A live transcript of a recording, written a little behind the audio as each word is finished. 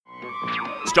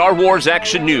Star Wars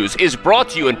Action News is brought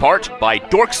to you in part by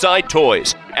Dorkside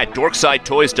Toys. At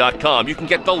DorksideToys.com, you can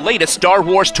get the latest Star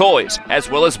Wars toys, as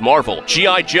well as Marvel,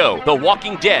 G.I. Joe, The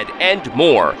Walking Dead, and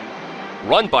more.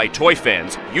 Run by toy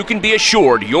fans, you can be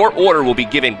assured your order will be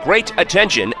given great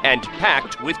attention and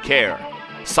packed with care.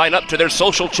 Sign up to their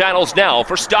social channels now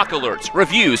for stock alerts,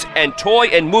 reviews, and toy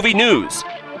and movie news.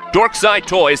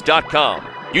 DorksideToys.com.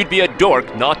 You'd be a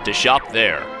dork not to shop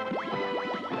there.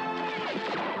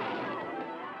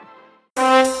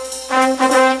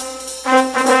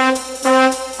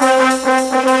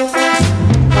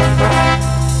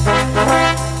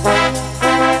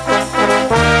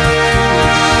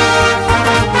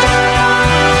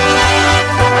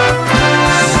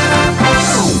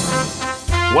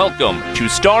 Welcome to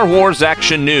Star Wars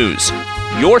Action News,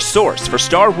 your source for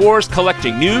Star Wars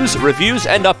collecting news, reviews,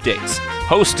 and updates.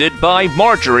 Hosted by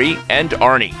Marjorie and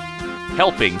Arnie,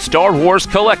 helping Star Wars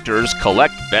collectors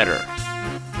collect better.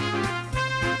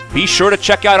 Be sure to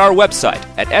check out our website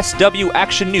at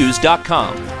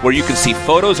swactionnews.com, where you can see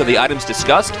photos of the items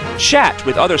discussed, chat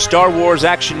with other Star Wars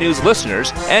Action News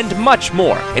listeners, and much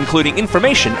more, including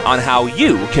information on how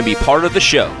you can be part of the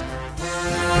show.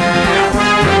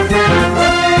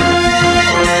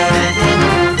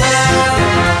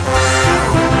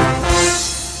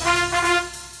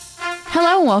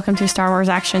 Hello, welcome to Star Wars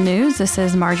Action News. This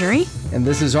is Marjorie. And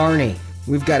this is Arnie.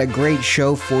 We've got a great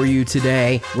show for you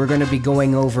today. We're going to be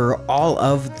going over all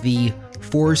of the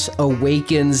Force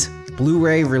Awakens Blu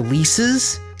Ray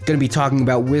releases. Going to be talking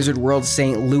about Wizard World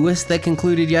St. Louis that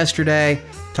concluded yesterday.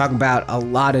 Talking about a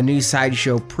lot of new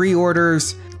Sideshow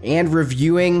pre-orders. And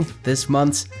reviewing this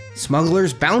month's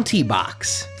Smuggler's Bounty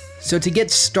Box. So to get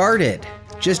started,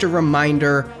 just a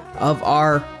reminder of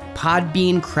our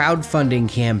Podbean crowdfunding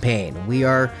campaign. We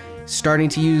are starting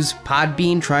to use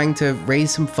Podbean, trying to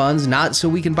raise some funds, not so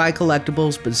we can buy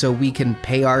collectibles, but so we can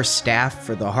pay our staff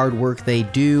for the hard work they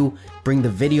do, bring the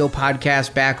video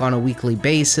podcast back on a weekly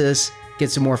basis, get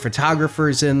some more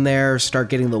photographers in there, start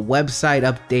getting the website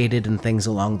updated and things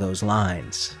along those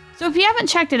lines. So if you haven't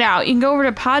checked it out, you can go over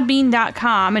to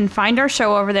podbean.com and find our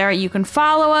show over there. You can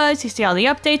follow us. You see all the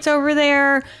updates over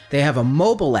there. They have a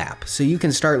mobile app, so you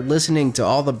can start listening to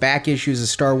all the back issues of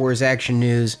Star Wars Action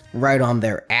News right on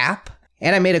their app.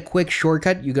 And I made a quick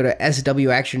shortcut. You go to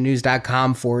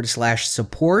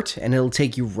swactionnews.com/support, and it'll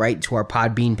take you right to our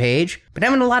Podbean page. But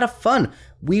having a lot of fun.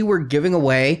 We were giving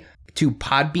away to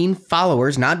Podbean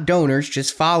followers, not donors,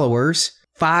 just followers,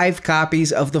 5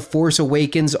 copies of The Force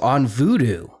Awakens on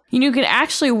Vudu. You can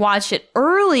actually watch it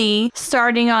early,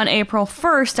 starting on April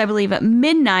 1st, I believe at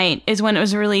midnight is when it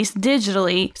was released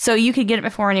digitally, so you could get it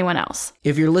before anyone else.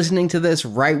 If you're listening to this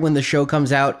right when the show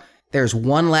comes out, there's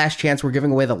one last chance. We're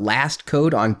giving away the last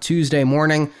code on Tuesday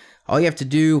morning. All you have to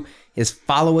do is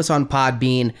follow us on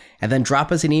Podbean and then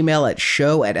drop us an email at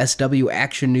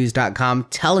show@swactionnews.com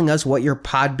telling us what your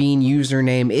Podbean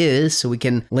username is so we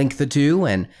can link the two,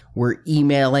 and we're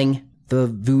emailing the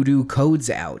Voodoo codes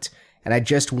out. And I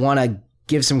just want to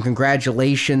give some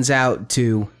congratulations out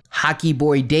to Hockey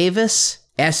Boy Davis,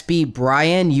 SB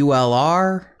Brian,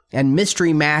 ULR, and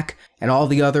Mystery Mac, and all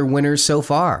the other winners so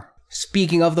far.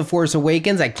 Speaking of The Force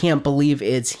Awakens, I can't believe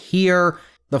it's here.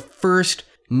 The first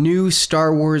new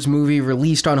Star Wars movie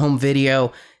released on home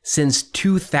video since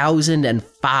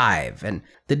 2005. And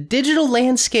the digital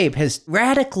landscape has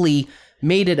radically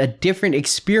made it a different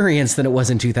experience than it was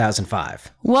in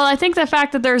 2005. Well, I think the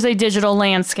fact that there's a digital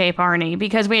landscape, Arnie,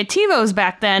 because we had TiVos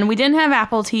back then, we didn't have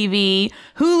Apple TV,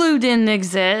 Hulu didn't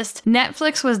exist,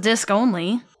 Netflix was disc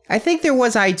only. I think there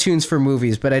was iTunes for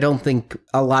movies, but I don't think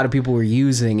a lot of people were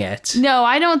using it. No,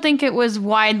 I don't think it was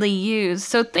widely used.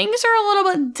 So things are a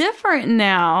little bit different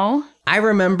now. I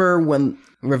remember when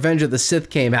Revenge of the Sith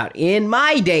came out. In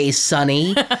my day,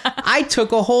 Sonny, I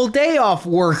took a whole day off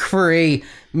work for a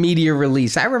media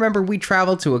release. I remember we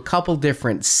traveled to a couple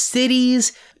different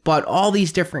cities, bought all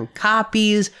these different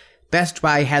copies. Best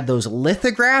Buy had those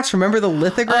lithographs. Remember the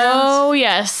lithographs? Oh,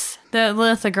 yes. The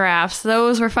lithographs.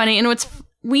 Those were funny. And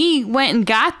we went and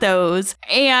got those,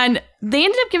 and they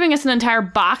ended up giving us an entire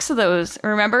box of those,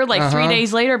 remember? 3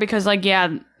 days later, because,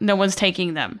 no one's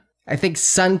taking them. I think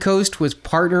Suncoast was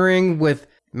partnering with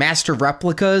Master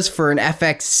Replicas for an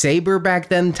FX Saber back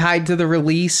then tied to the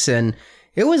release, and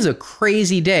it was a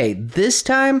crazy day. This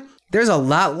time, there's a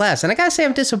lot less, and I gotta say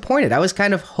I'm disappointed. I was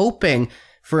kind of hoping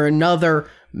for another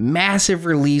massive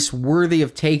release worthy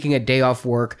of taking a day off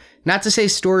work. Not to say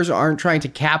stores aren't trying to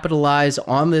capitalize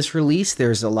on this release.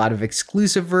 There's a lot of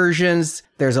exclusive versions.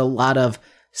 There's a lot of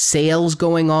sales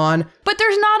going on. But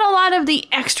there's not a lot of the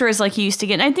extras like you used to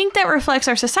get. And I think that reflects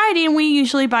our society, and we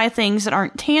usually buy things that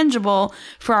aren't tangible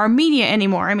for our media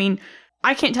anymore. I mean,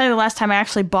 I can't tell you the last time I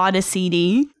actually bought a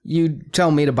CD. You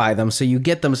tell me to buy them, so you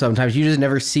get them sometimes. You just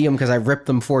never see them because I rip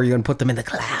them for you and put them in the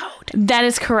cloud. That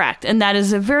is correct. And that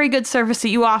is a very good service that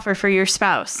you offer for your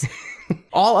spouse.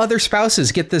 All other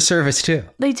spouses get this service too.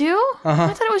 They do? Uh-huh.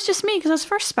 I thought it was just me because I was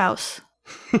first spouse.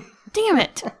 Damn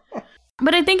it.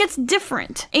 But I think it's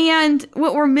different. And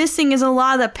what we're missing is a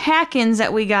lot of the pack-ins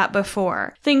that we got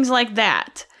before. Things like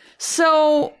that.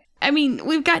 So, I mean,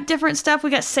 we've got different stuff.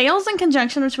 We got sales in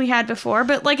conjunction, which we had before.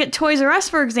 But like at Toys R Us,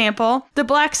 for example, the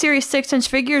Black Series 6-inch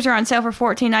figures are on sale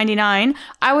for $14.99.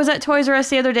 I was at Toys R Us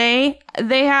the other day.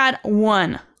 They had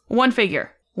one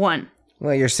figure. One.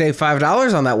 Well, you're saved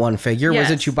 $5 on that one figure. Yes.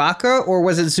 Was it Chewbacca or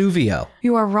was it Zuvio?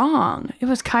 You are wrong. It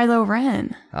was Kylo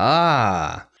Ren.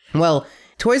 Ah. Well,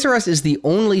 Toys R Us is the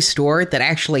only store that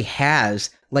actually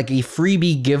has like a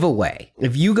freebie giveaway.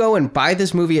 If you go and buy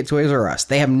this movie at Toys R Us,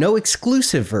 they have no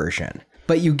exclusive version,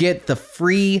 but you get the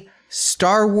free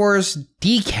Star Wars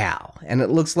decal. And it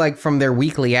looks like from their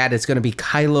weekly ad, it's going to be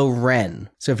Kylo Ren.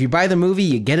 So if you buy the movie,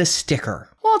 you get a sticker.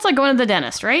 Well, it's like going to the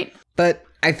dentist, right? But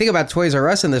I think about Toys R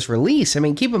Us in this release. I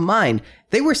mean, keep in mind,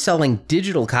 they were selling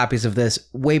digital copies of this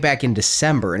way back in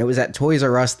December. And it was at Toys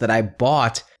R Us that I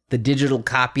bought the digital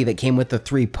copy that came with the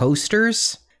 3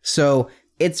 posters. So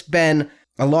it's been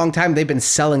a long time they've been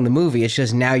selling the movie. It's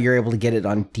just now you're able to get it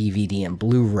on DVD and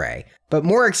Blu Ray. But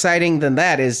more exciting than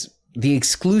that is the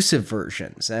exclusive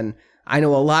versions. And I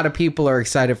know a lot of people are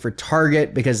excited for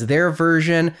Target because their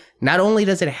version, not only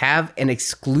does it have an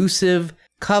exclusive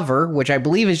cover, which I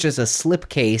believe is just a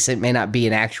slipcase, it may not be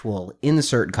an actual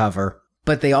insert cover,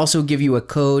 but they also give you a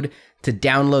code to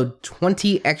download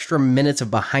 20 extra minutes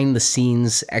of behind the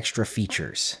scenes extra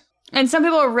features. And some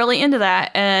people are really into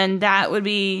that, and that would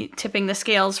be tipping the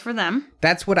scales for them.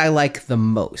 That's what I like the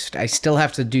most. I still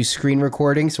have to do screen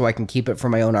recording so I can keep it for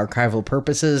my own archival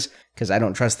purposes, because I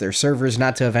don't trust their servers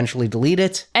not to eventually delete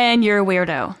it. And you're a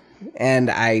weirdo. And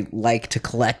I like to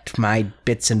collect my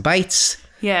bits and bytes.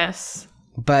 Yes.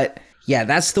 But yeah,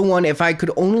 that's the one. If I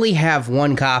could only have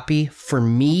one copy, for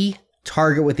me,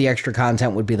 Target with the extra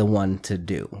content would be the one to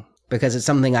do. Because it's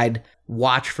something I'd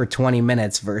watch for 20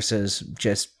 minutes versus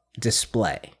just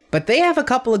display. But they have a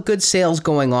couple of good sales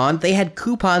going on. They had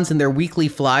coupons in their weekly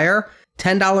flyer.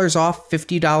 $10 off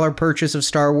 $50 purchase of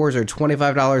Star Wars or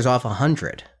 $25 off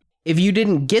 $100. If you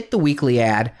didn't get the weekly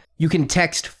ad, you can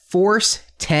text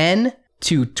FORCE10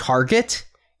 to Target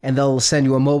and they'll send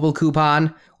you a mobile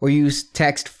coupon, or use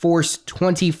text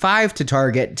FORCE25 to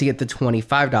Target to get the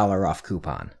 $25 off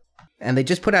coupon. And they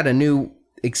just put out a new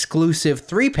exclusive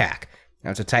 3-pack.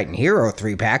 Now, it's a Titan Hero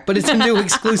 3-pack, but it's a new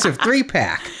exclusive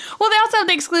 3-pack. Well, they also have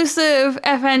the exclusive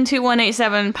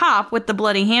FN2187 pop with the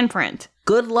bloody handprint.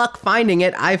 Good luck finding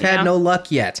it. I've had no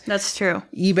luck yet. That's true.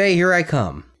 eBay, here I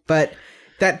come. But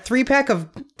that 3-pack of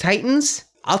Titans,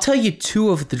 I'll tell you 2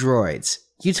 of the droids.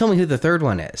 You tell me who the third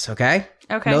one is, okay?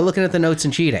 Okay. No looking at the notes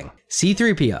and cheating.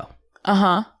 C-3PO.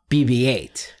 Uh-huh.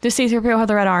 BB-8. Does C-3PO have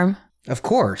the red arm? Of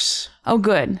course. Oh,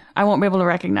 good. I won't be able to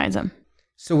recognize him.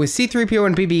 So with C-3PO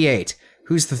and BB-8,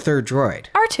 who's the third droid?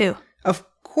 R2. Of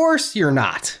course you're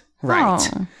not. Right.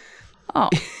 Oh.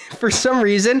 For some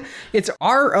reason, it's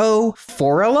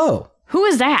RO4LO. Who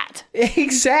is that?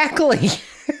 Exactly.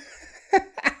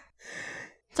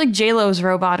 It's like J-Lo's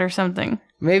robot or something.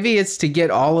 Maybe it's to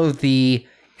get all of the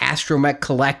astromech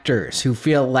collectors who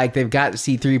feel like they've got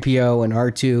C-3PO and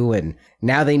R2 and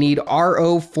now they need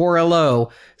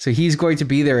RO4LO, so he's going to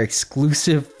be their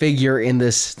exclusive figure in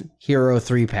this Hero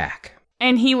 3-pack.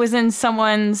 And he was in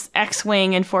someone's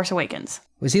X-Wing in Force Awakens.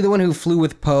 Was he the one who flew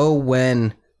with Poe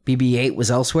when BB-8 was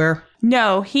elsewhere?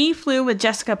 No, he flew with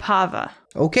Jessica Pava.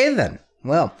 Okay then.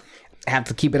 Well, I have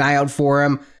to keep an eye out for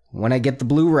him when I get the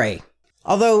Blu Ray.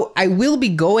 Although I will be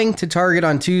going to Target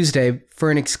on Tuesday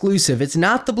for an exclusive. It's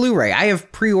not the Blu Ray. I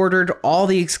have pre-ordered all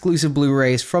the exclusive Blu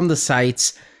Rays from the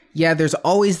sites. Yeah, there's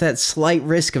always that slight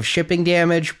risk of shipping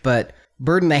damage, but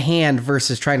bird in the hand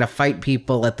versus trying to fight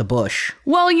people at the bush.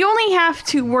 Well, you only have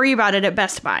to worry about it at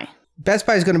Best Buy. Best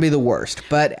Buy is going to be the worst,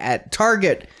 but at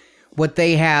Target, what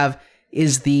they have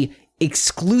is the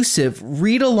exclusive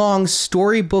read-along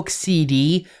storybook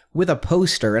CD with a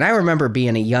poster. And I remember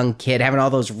being a young kid having all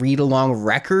those read-along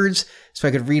records so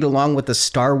I could read along with the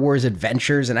Star Wars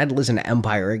adventures, and I'd listen to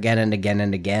Empire again and again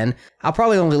and again. I'll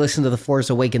probably only listen to The Force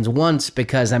Awakens once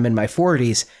because I'm in my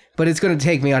 40s, but it's going to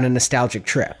take me on a nostalgic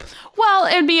trip. Well,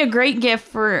 it'd be a great gift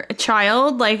for a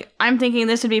child. Like, I'm thinking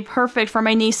this would be perfect for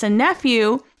my niece and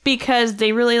nephew because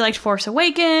they really liked Force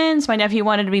Awakens. My nephew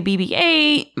wanted to be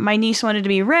BB-8. My niece wanted to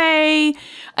be Rey.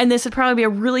 And this would probably be a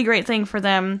really great thing for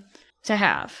them to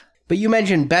have. But you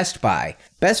mentioned Best Buy.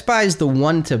 Best Buy is the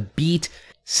one to beat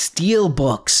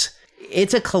Steelbooks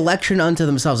it's a collection unto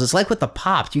themselves. It's like with the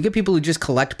Pops. You get people who just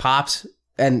collect Pops,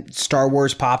 and Star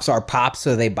Wars Pops are Pops,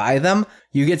 so they buy them.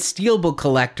 You get Steelbook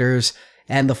collectors,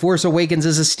 and The Force Awakens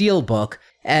is a Steelbook.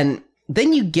 And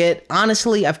then you get,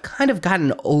 honestly, I've kind of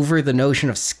gotten over the notion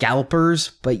of scalpers,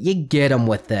 but you get them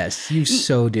with this. You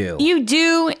so do. You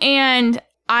do, and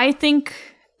I think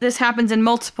this happens in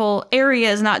multiple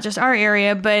areas, not just our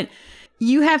area, but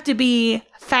you have to be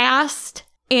fast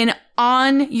and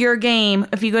on your game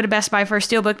if you go to Best Buy for a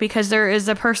Steelbook, because there is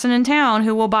a person in town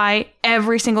who will buy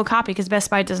every single copy because Best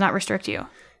Buy does not restrict you.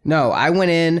 No, I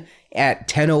went in at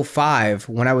 10:05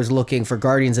 when I was looking for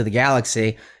Guardians of the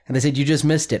Galaxy, and they said, you just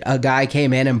missed it. A guy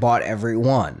came in and bought every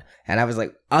one. And I was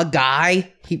like, a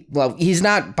guy? He's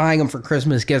not buying them for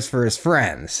Christmas gifts for his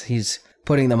friends. He's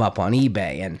putting them up on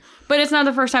eBay. But it's not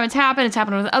the first time it's happened. It's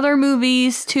happened with other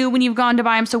movies, too, when you've gone to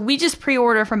buy them. So we just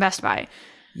pre-order from Best Buy.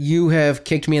 You have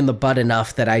kicked me in the butt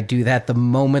enough that I do that the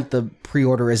moment the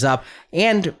pre-order is up.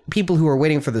 And people who are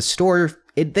waiting for the store,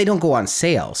 they don't go on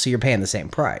sale, so you're paying the same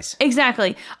price.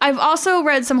 Exactly. I've also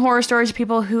read some horror stories of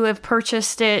people who have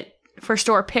purchased it for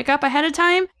store pickup ahead of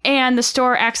time, and the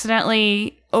store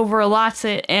accidentally overallots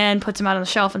it and puts them out on the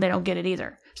shelf, and they don't get it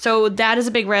either. So that is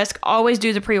a big risk. Always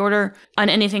do the pre-order on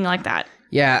anything like that.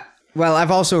 Yeah. Well,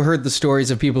 I've also heard the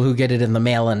stories of people who get it in the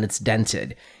mail and it's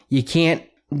dented. You can't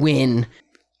win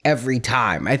every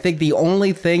time. I think the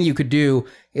only thing you could do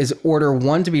is order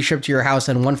one to be shipped to your house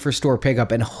and one for store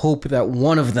pickup and hope that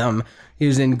one of them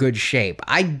is in good shape.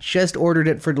 I just ordered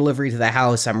it for delivery to the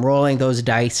house. I'm rolling those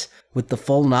dice with the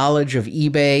full knowledge of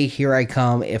eBay. Here I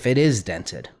come if it is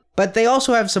dented. But they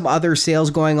also have some other sales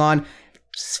going on.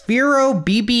 Sphero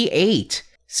BB-8.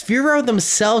 Sphero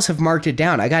themselves have marked it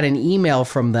down. I got an email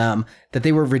from them that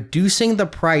they were reducing the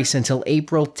price until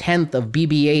April 10th of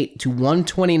BB-8 to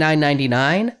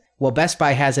 $129.99. Well, Best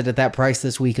Buy has it at that price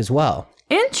this week as well.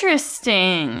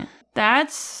 Interesting.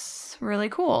 That's really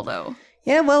cool, though.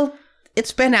 Yeah, well,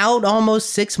 it's been out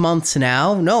almost 6 months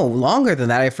now. No, longer than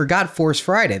that. I forgot Force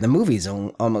Friday. The movie's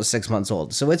almost 6 months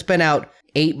old. So it's been out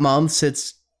 8 months.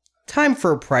 It's time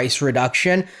for a price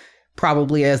reduction,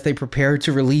 probably as they prepare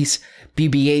to release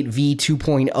BB-8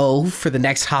 V2.0 for the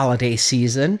next holiday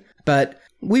season. But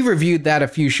we reviewed that a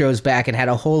few shows back and had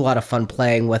a whole lot of fun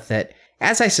playing with it.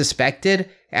 As I suspected,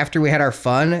 after we had our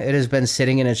fun, it has been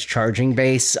sitting in its charging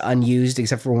base unused,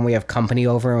 except for when we have company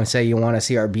over and we say, you want to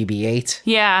see our BB-8?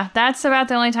 Yeah, that's about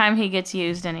the only time he gets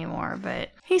used anymore, but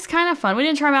he's kind of fun. We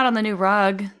didn't try him out on the new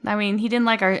rug. I mean, he didn't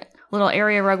like our little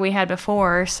area rug we had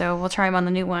before, so we'll try him on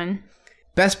the new one.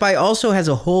 Best Buy also has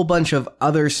a whole bunch of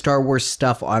other Star Wars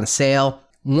stuff on sale.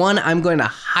 One I'm going to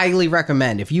highly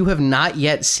recommend. If you have not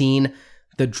yet seen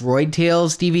the Droid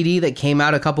Tales DVD that came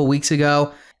out a couple weeks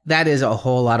ago, that is a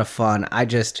whole lot of fun. I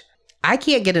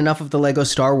can't get enough of the Lego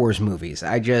Star Wars movies.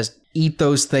 I just eat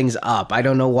those things up. I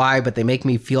don't know why, but they make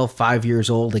me feel 5 years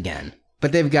old again.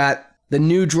 But they've got the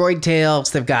new Droid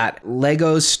Tales. They've got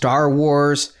Lego Star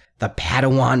Wars, the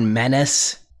Padawan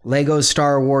Menace, Lego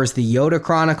Star Wars, the Yoda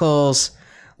Chronicles,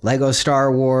 Lego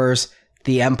Star Wars,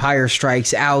 The Empire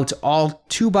Strikes Out, all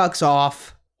 $2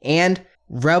 off. And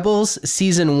Rebels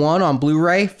Season 1 on Blu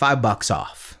Ray, $5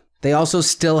 off. They also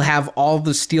still have all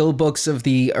the steelbooks of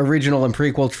the original and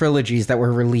prequel trilogies that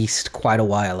were released quite a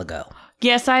while ago.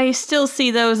 Yes, I still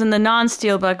see those in the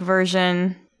non-steelbook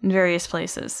version in various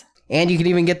places. And you can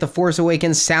even get the Force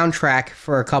Awakens soundtrack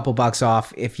for a couple bucks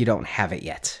off if you don't have it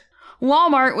yet.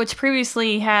 Walmart, which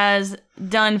previously has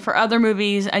done for other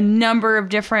movies a number of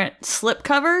different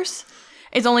slipcovers,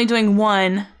 is only doing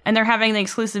one, and they're having the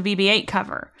exclusive BB-8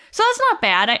 cover. So that's not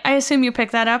bad. I assume you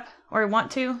picked that up, or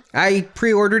want to? I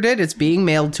pre-ordered it. It's being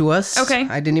mailed to us. Okay.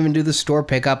 I didn't even do the store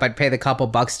pickup. I'd pay the couple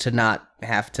bucks to not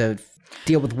have to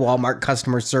deal with Walmart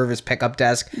customer service pickup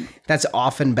desk. That's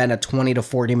often been a 20 to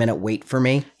 40 minute wait for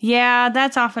me. Yeah,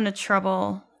 that's often a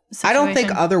trouble situation. I don't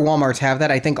think other Walmarts have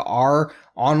that. I think our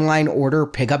online order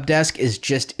pickup desk is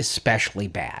just especially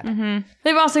bad. Mm-hmm.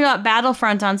 They've also got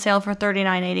Battlefront on sale for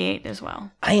 $39.88 as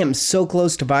well. I am so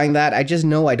close to buying that. I just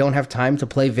know I don't have time to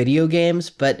play video games,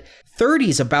 but 30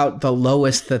 is about the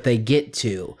lowest that they get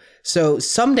to. So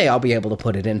someday I'll be able to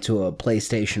put it into a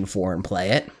PlayStation 4 and play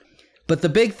it. But the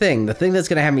big thing, the thing that's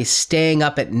going to have me staying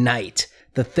up at night,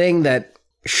 the thing that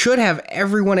should have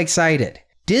everyone excited,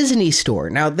 Disney Store.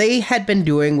 Now, they had been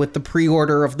doing with the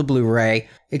pre-order of the Blu Ray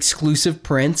exclusive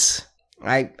prints.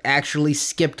 I actually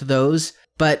skipped those.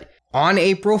 But on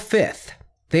April 5th,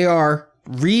 they are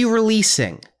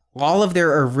re-releasing all of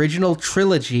their original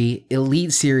trilogy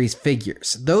Elite Series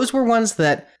figures. Those were ones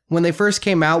that, when they first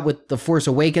came out with the Force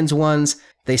Awakens ones,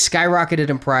 they skyrocketed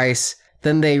in price.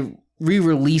 Then they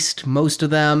re-released most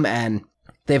of them, and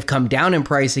They've come down in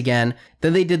price again.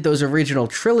 Then they did those original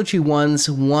trilogy ones,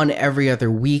 one every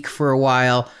other week for a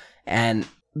while, and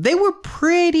they were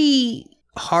pretty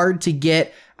hard to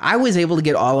get. I was able to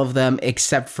get all of them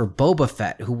except for Boba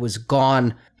Fett, who was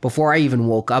gone before I even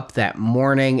woke up that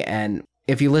morning. And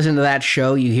if you listen to that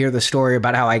show, you hear the story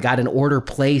about how I got an order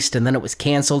placed and then it was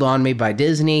canceled on me by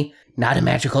Disney. Not a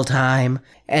magical time.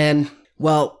 And,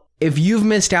 well, if you've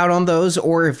missed out on those,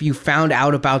 or if you found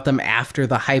out about them after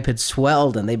the hype had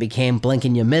swelled and they became blink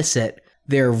and you miss it,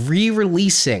 they're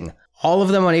re-releasing all of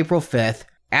them on April 5th.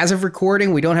 As of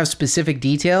recording, we don't have specific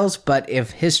details, but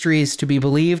if history is to be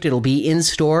believed, it'll be in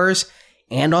stores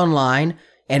and online,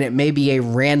 and it may be a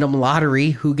random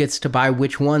lottery who gets to buy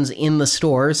which ones in the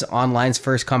stores. Online's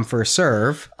first come, first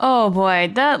serve. Oh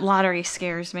boy, that lottery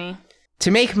scares me.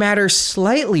 To make matters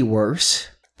slightly worse,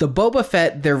 the Boba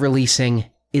Fett they're releasing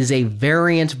is a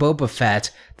variant Boba Fett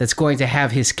that's going to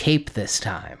have his cape this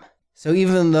time. So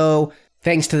even though,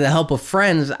 thanks to the help of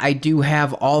friends, I do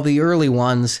have all the early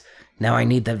ones, now I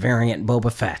need that variant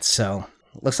Boba Fett. So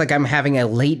looks like I'm having a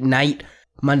late night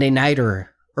Monday night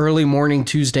or early morning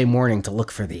Tuesday morning to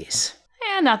look for these.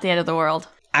 Not the end of the world.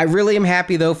 I really am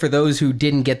happy, though, for those who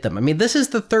didn't get them. I mean, this is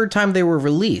the third time they were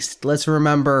released. Let's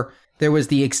remember there was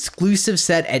the exclusive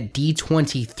set at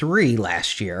D23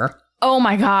 last year. Oh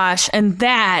my gosh, and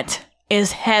that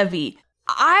is heavy.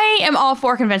 I am all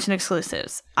for convention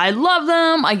exclusives. I love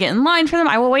them. I get in line for them.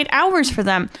 I will wait hours for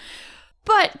them.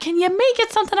 But can you make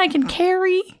it something I can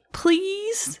carry,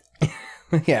 please?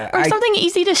 Yeah. Or something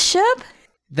easy to ship?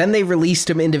 Then they released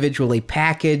them individually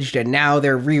packaged, and now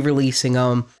they're re-releasing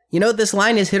them. You know, this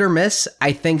line is hit or miss.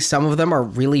 I think some of them are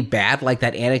really bad, like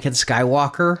that Anakin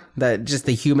Skywalker. Just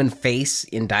the human face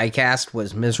in diecast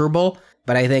was miserable.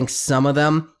 But I think some of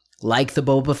them, like the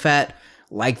Boba Fett,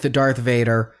 like the Darth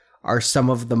Vader, are some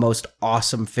of the most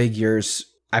awesome figures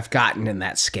I've gotten in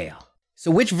that scale. So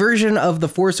which version of The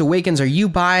Force Awakens are you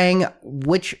buying?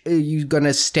 Which are you going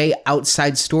to stay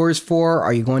outside stores for?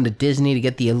 Are you going to Disney to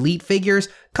get the Elite figures?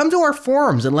 Come to our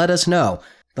forums and let us know.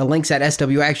 The link's at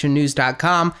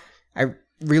swactionnews.com. I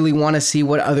really want to see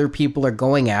what other people are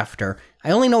going after. I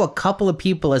only know a couple of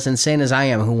people as insane as I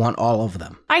am who want all of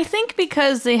them. I think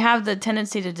because they have the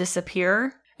tendency to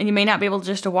disappear, and you may not be able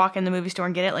just to walk in the movie store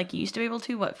and get it like you used to be able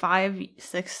to, 5,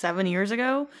 6, 7 years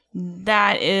ago?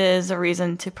 That is a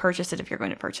reason to purchase it if you're going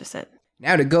to purchase it.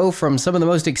 Now to go from some of the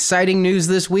most exciting news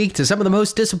this week to some of the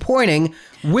most disappointing,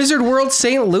 Wizard World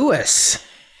St. Louis.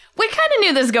 We kind of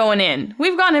knew this going in.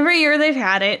 We've gone every year they've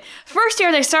had it. First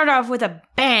year they started off with a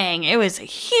bang. It was a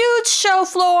huge show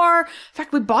floor. In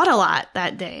fact, we bought a lot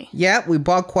that day. Yeah, we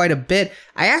bought quite a bit.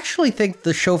 I actually think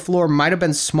the show floor might have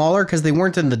been smaller because they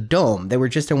weren't in the dome. They were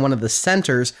just in one of the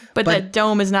centers. But the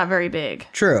dome is not very big.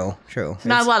 True.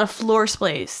 Not a lot of floor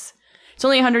space. It's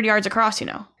only 100 yards across, you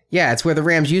know. Yeah, it's where the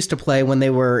Rams used to play when they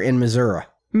were in Missouri.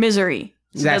 Misery,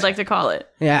 so they'd like to call it.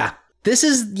 Yeah. This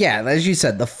is, as you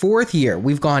said, the fourth year.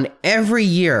 We've gone every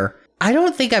year. I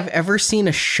don't think I've ever seen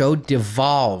a show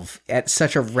devolve at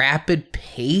such a rapid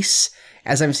pace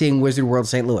as I'm seeing Wizard World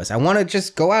St. Louis. I want to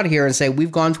just go out here and say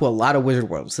we've gone to a lot of Wizard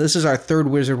Worlds. This is our third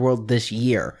Wizard World this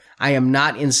year. I am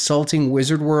not insulting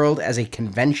Wizard World as a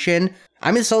convention.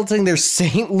 I'm insulting their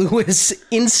St. Louis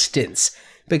instance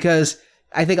because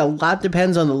I think a lot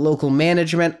depends on the local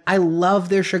management. I love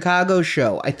their Chicago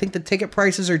show. I think the ticket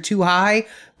prices are too high,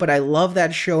 but I love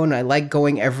that show and I like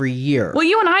going every year. Well,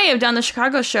 you and I have done the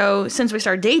Chicago show since we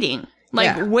started dating.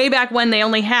 Way back when they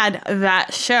only had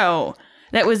that show.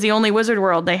 That was the only Wizard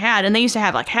World they had. And they used to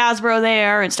have Hasbro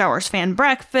there and Star Wars fan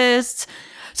breakfasts.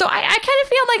 So I kind of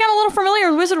feel like I'm a little familiar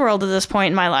with Wizard World at this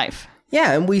point in my life.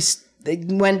 Yeah, and we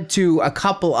went to a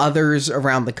couple others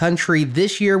around the country.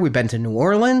 This year, we've been to New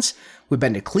Orleans. We've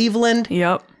been to Cleveland.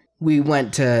 Yep. We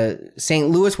went to St.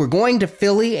 Louis. We're going to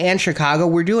Philly and Chicago.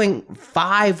 We're doing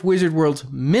 5 Wizard Worlds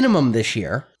minimum this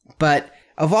year. But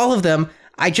of all of them,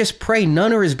 I just pray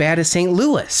none are as bad as St.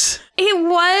 Louis. It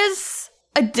was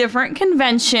a different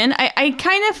convention. I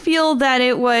kind of feel that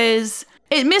it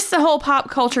missed the whole pop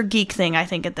culture geek thing, I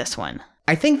think, at this one.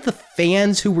 I think the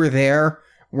fans who were there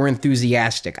were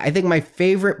enthusiastic. I think my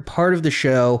favorite part of the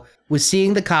show was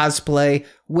seeing the cosplay,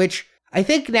 which I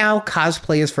think now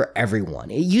cosplay is for everyone.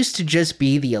 It used to just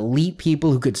be the elite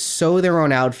people who could sew their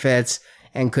own outfits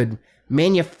and could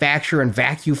manufacture and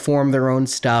vacuum form their own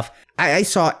stuff. I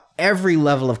saw every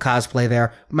level of cosplay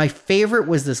there. My favorite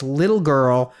was this little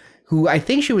girl who I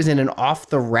think she was in an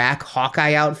off-the-rack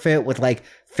Hawkeye outfit with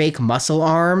fake muscle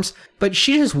arms, but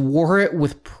she just wore it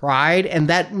with pride, and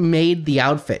that made the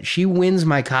outfit. She wins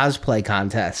my cosplay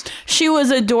contest. She was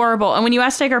adorable, and when you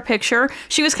asked to take her picture,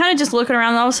 she was kind of just looking around,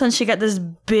 and all of a sudden she got this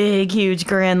big, huge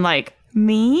grin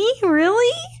Me?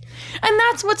 Really? And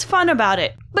that's what's fun about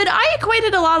it. But I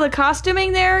equated a lot of the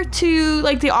costuming there to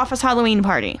like the office Halloween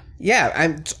party. Yeah,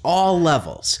 it's all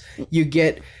levels. You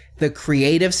get the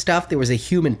creative stuff. There was a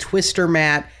human twister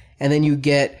mat, and then you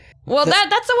get... Well,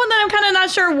 that's the one that I'm kind of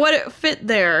not sure what it fit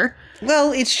there.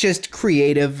 Well, it's just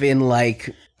creative in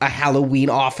like a Halloween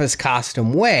office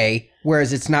costume way,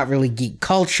 whereas it's not really geek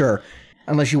culture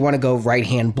unless you want to go right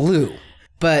hand blue.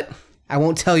 But I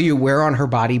won't tell you where on her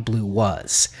body blue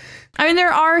was. I mean,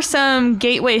 there are some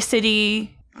Gateway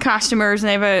City costumers, and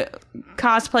they have a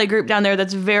cosplay group down there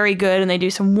that's very good, and they do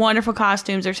some wonderful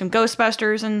costumes. There's some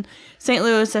Ghostbusters in St.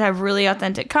 Louis that have really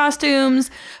authentic costumes,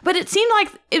 but it seemed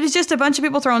like it was just a bunch of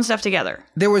people throwing stuff together.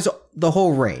 There was the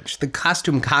whole range. The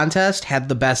costume contest had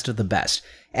the best of the best.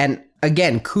 And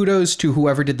again, kudos to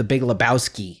whoever did the Big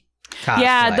Lebowski cosplay.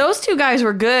 Yeah, those two guys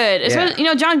were good. Yeah. You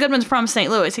know, John Goodman's from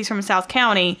St. Louis. He's from South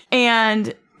County,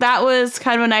 and that was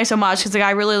kind of a nice homage because the guy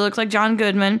really looked like John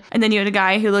Goodman. And then you had a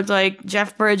guy who looked like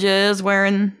Jeff Bridges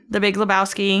wearing the Big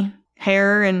Lebowski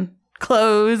hair and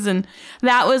clothes. And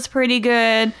that was pretty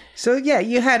good. So yeah,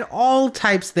 you had all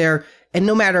types there. And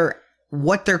no matter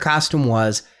what their costume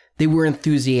was, they were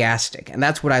enthusiastic. And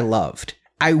that's what I loved.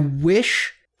 I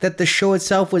wish that the show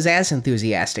itself was as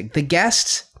enthusiastic. The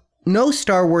guests, no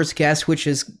Star Wars guests, which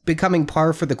is becoming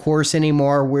par for the course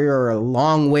anymore. We're a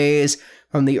long ways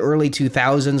from the early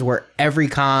 2000s where every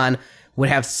con would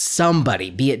have somebody,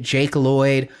 be it Jake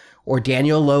Lloyd or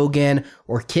Daniel Logan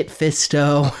or Kit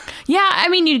Fisto. Yeah, I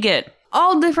mean, you'd get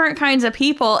all different kinds of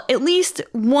people. At least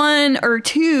one or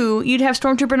two, you'd have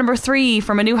Stormtrooper number 3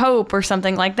 from A New Hope or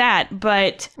something like that.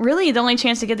 But really, the only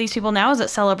chance to get these people now is at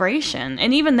Celebration.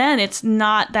 And even then, it's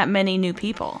not that many new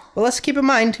people. Well, let's keep in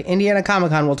mind, Indiana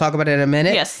Comic-Con, we'll talk about it in a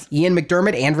minute. Yes. Ian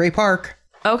McDermott and Ray Park.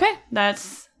 Okay,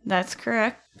 that's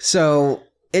correct. So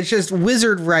it's just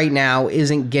Wizard right now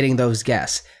isn't getting those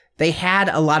guests. They had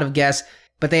a lot of guests,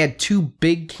 but they had 2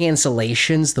 big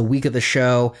cancellations the week of the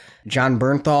show. John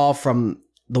Bernthal from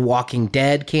The Walking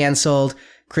Dead canceled.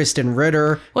 Kristen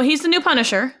Ritter. Well, he's the new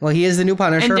Punisher. Well, he is the new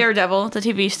Punisher. And Daredevil, the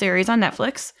TV series on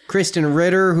Netflix. Kristen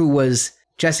Ritter, who was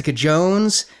Jessica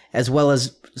Jones, as well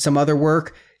as some other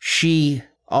work, she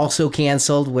also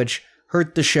canceled, which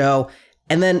hurt the show.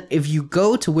 And then if you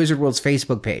go to Wizard World's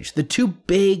Facebook page, the 2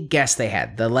 big guests they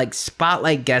had, the like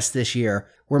spotlight guests this year,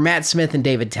 were Matt Smith and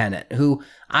David Tennant, who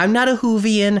I'm not a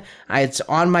Whovian. It's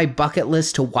on my bucket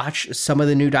list to watch some of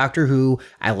the new Doctor Who.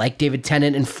 I like David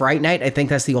Tennant in Fright Night. I think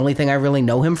that's the only thing I really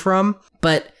know him from.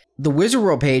 But the Wizard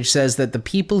World page says that the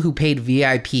people who paid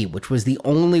VIP, which was the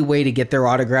only way to get their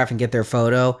autograph and get their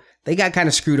photo, they got kind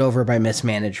of screwed over by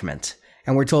mismanagement.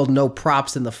 And we're told no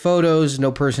props in the photos,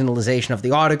 no personalization of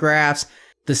the autographs.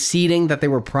 The seating that they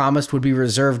were promised would be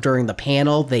reserved during the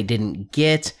panel, they didn't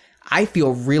get. I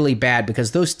feel really bad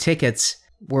because those tickets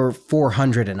were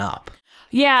 $400 and up.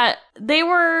 Yeah, they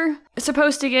were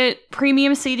supposed to get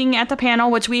premium seating at the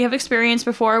panel, which we have experienced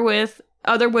before with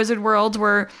other Wizard Worlds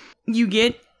where you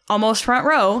get almost front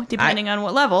row, depending on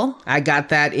what level. I got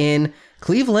that in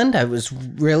Cleveland. It was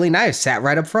really nice. Sat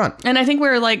right up front. And I think we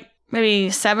were like maybe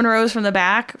 7 rows from the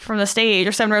back from the stage,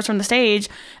 or 7 rows from the stage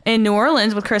in New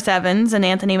Orleans with Chris Evans and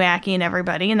Anthony Mackie and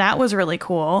everybody. And that was really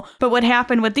cool. But what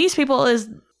happened with these people is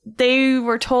they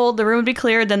were told the room would be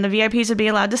cleared, then the VIPs would be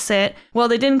allowed to sit. Well,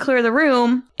 they didn't clear the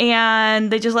room, and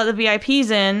they just let the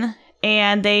VIPs in,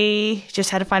 and they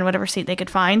just had to find whatever seat they could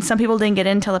find. Some people didn't get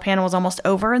in until the panel was almost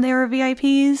over, and they were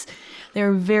VIPs. They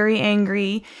were very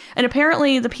angry. And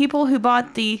apparently, the people who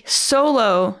bought the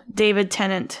solo David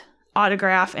Tennant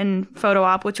autograph and photo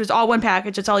op, which was all one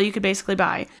package, it's all you could basically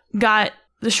buy, got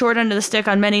the short end of the stick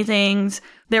on many things.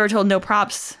 They were told no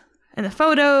props in the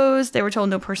photos. They were told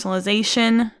no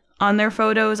personalization on their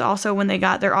photos also when they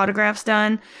got their autographs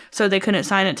done, so they couldn't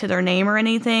sign it to their name or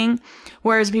anything.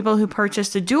 Whereas people who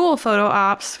purchased the dual photo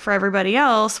ops for everybody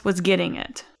else was getting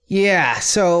it. Yeah,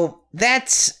 so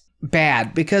that's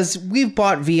bad because we've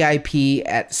bought VIP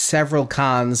at several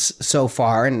cons so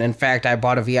far. And in fact, I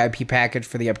bought a VIP package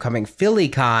for the upcoming Philly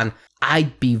con.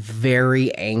 I'd be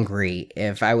very angry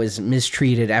if I was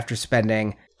mistreated after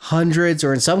spending hundreds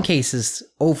or in some cases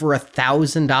over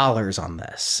 $1,000 on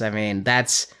this. I mean,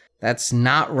 that's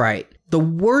not right. The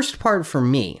worst part for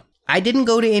me, I didn't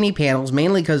go to any panels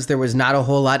mainly because there was not a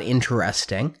whole lot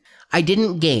interesting. I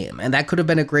didn't game, and that could have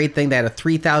been a great thing. They had a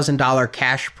 $3,000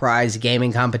 cash prize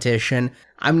gaming competition.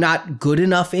 I'm not good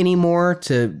enough anymore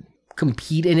to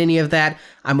compete in any of that.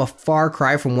 I'm a far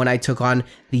cry from when I took on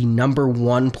the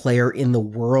 #1 player in the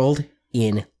world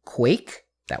in Quake.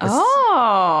 That was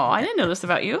I didn't know this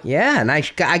about you. Yeah, and I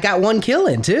got one kill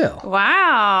in too.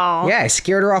 Wow. Yeah, I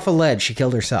scared her off a ledge. She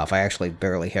killed herself. I actually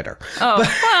barely hit her. Oh,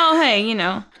 well, hey, you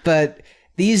know. But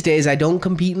these days, I don't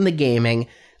compete in the gaming.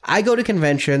 I go to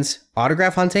conventions,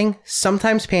 autograph hunting,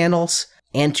 sometimes panels,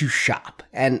 and to shop.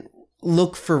 And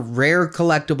look for rare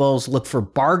collectibles, look for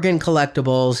bargain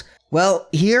collectibles. Well,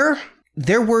 here,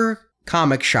 there were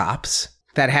comic shops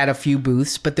that had a few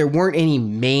booths, but there weren't any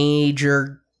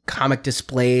major comic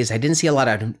displays. I didn't see a lot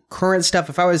of current stuff.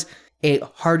 If I was a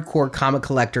hardcore comic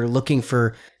collector looking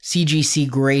for CGC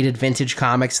graded vintage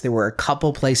comics, there were a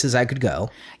couple places I could go.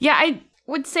 Yeah, I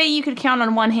would say you could count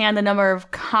on one hand the number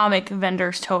of comic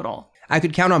vendors total. I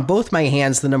could count on both my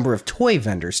hands the number of toy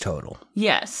vendors total.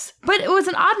 Yes, but it was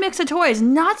an odd mix of toys.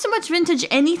 Not so much vintage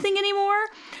anything anymore.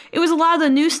 It was a lot of the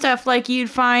new stuff like you'd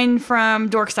find from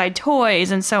Dorkside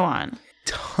Toys and so on.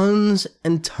 Tons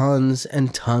and tons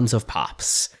and tons of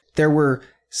pops. There were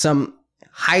some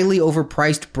highly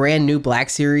overpriced brand new Black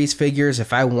Series figures.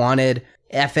 If I wanted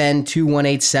FN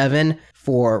 2187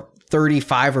 for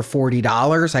 $35 or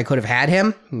 $40, I could have had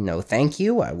him. No, thank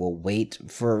you. I will wait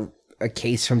for a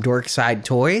case from Dorkside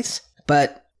Toys.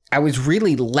 But I was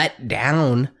really let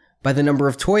down by the number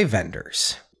of toy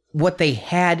vendors. What they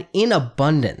had in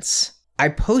abundance. I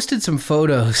posted some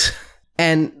photos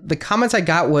and the comments I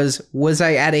got was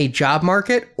I at a job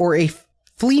market or a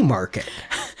flea market?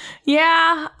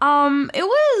 Yeah, it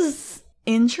was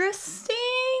interesting.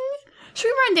 Should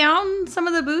we run down some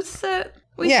of the booths that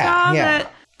we saw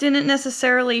that didn't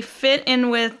necessarily fit in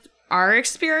with our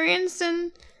experience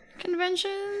in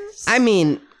conventions? I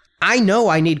mean, I know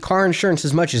I need car insurance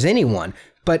as much as anyone,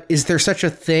 but is there such a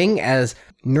thing as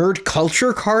nerd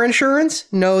culture car insurance?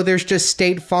 No, there's just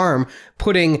State Farm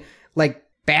putting like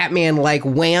Batman like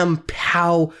wham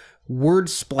pow word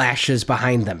splashes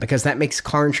behind them because that makes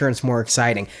car insurance more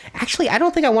exciting. Actually, I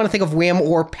don't think I want to think of wham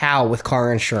or pow with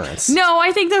car insurance. No,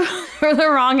 I think they're the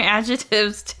wrong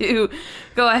adjectives to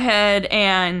go ahead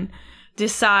and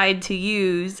decide to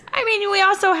use. I mean, we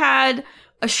also had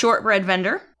a shortbread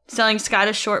vendor selling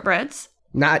Scottish shortbreads.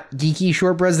 Not geeky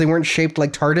shortbreads? They weren't shaped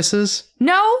like TARDISes?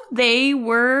 No, they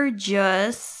were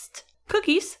just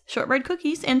cookies, shortbread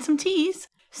cookies, and some teas.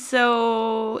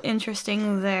 So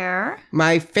interesting there.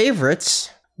 My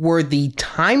favorites were the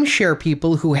timeshare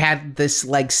people who had this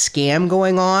like scam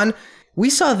going on. We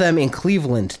saw them in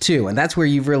Cleveland too, and that's where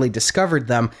you've really discovered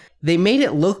them. They made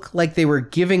it look like they were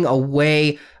giving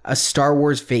away a Star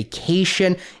Wars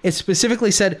vacation. It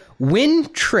specifically said, win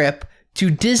trip to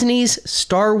Disney's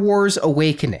Star Wars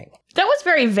Awakening. That was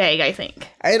very vague, I think.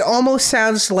 It almost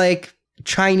sounds like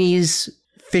Chinese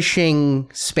phishing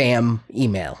spam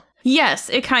email. Yes,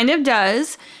 it kind of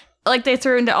does. Like they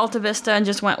threw into Alta Vista and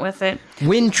just went with it.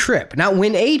 Win trip, not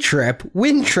win a trip,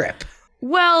 win trip.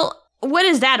 Well, what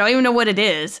is that? I don't even know what it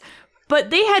is. But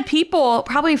they had people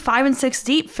probably 5 and 6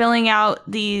 deep filling out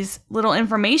these little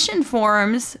information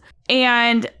forms.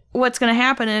 And what's going to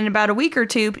happen in about a week or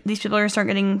two, these people are going to start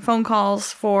getting phone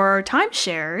calls for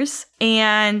timeshares.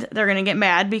 And they're going to get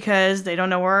mad because they don't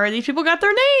know where these people got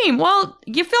their name. Well,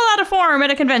 you fill out a form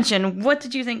at a convention. What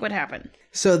did you think would happen?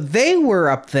 So they were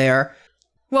up there.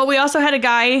 Well, we also had a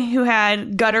guy who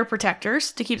had gutter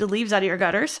protectors to keep the leaves out of your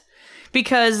gutters.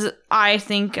 Because I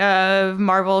think of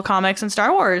Marvel Comics and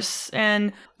Star Wars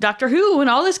and Doctor Who and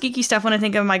all this geeky stuff when I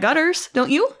think of my gutters.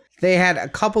 Don't you? They had a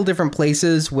couple different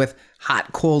places with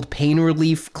hot, cold pain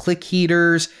relief, click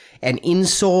heaters, and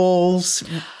insoles.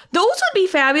 Those would be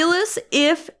fabulous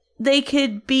if they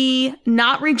could be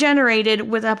not regenerated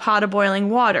with a pot of boiling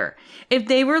water. If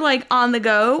they were like on the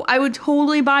go, I would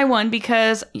totally buy one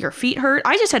because your feet hurt.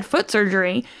 I just had foot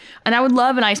surgery and I would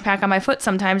love an ice pack on my foot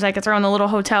sometimes. I could throw in the little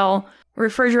hotel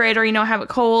refrigerator, have it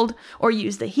cold or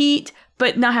use the heat,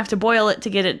 but not have to boil it to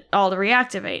get it all to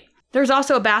reactivate. There's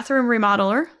also a bathroom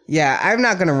remodeler. Yeah, I'm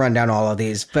not going to run down all of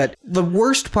these, but the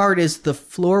worst part is the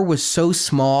floor was so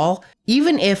small,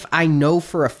 even if I know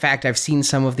for a fact I've seen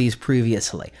some of these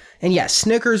previously. And yes,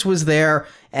 Snickers was there,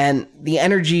 and the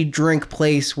energy drink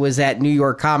place was at New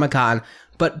York Comic Con,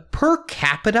 but per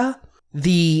capita,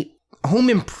 the home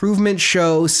improvement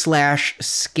show /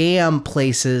 scam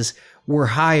places were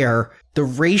higher. The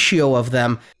ratio of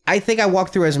them, I think I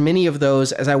walked through as many of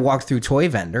those as I walked through toy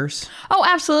vendors. Oh,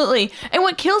 absolutely. And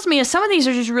what kills me is some of these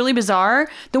are just really bizarre.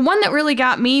 The one that really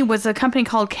got me was a company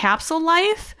called Capsule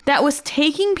Life that was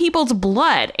taking people's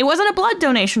blood. It wasn't a blood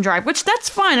donation drive, which that's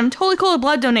fine. I'm totally cool with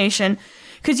blood donation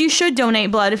because you should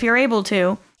donate blood if you're able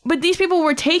to. But these people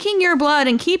were taking your blood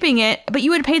and keeping it, but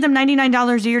you would pay them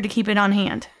 $99 a year to keep it on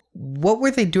hand. What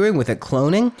were they doing with it?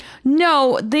 Cloning?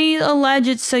 No, they allege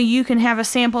it's so you can have a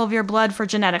sample of your blood for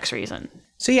genetics reason.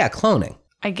 So yeah, cloning.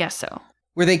 I guess so.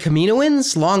 Were they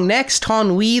Kaminoans? Long necks?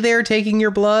 Tonwi there taking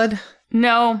your blood?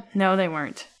 No, they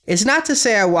weren't. It's not to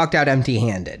say I walked out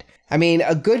empty-handed. I mean,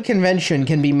 a good convention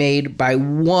can be made by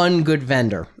one good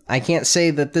vendor. I can't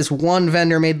say that this one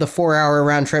vendor made the 4-hour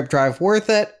round-trip drive worth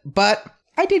it, but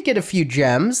I did get a few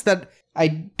gems that I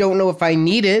don't know if I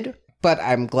needed, but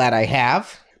I'm glad I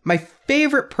have. My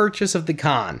favorite purchase of the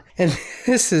con, and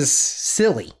this is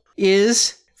silly,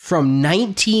 is from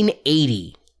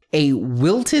 1980, a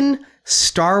Wilton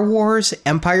Star Wars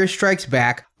Empire Strikes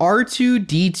Back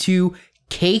R2-D2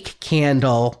 cake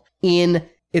candle in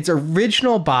its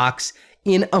original box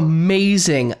in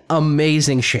amazing,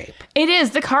 amazing shape. It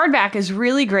is. The card back is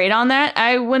really great on that.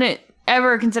 I wouldn't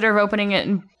ever consider opening it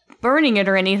and burning it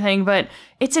or anything, but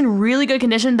it's in really good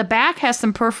condition. The back has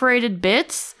some perforated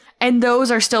bits, and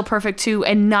those are still perfect too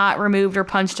and not removed or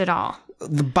punched at all.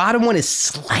 The bottom one is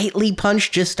slightly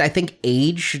punched, just I think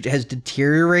age has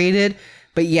deteriorated.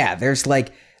 But yeah, there's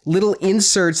like little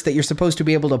inserts that you're supposed to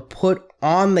be able to put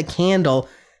on the candle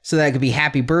so that it could be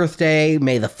happy birthday,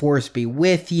 may the force be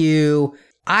with you.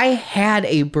 I had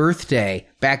a birthday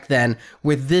back then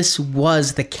where this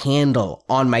was the candle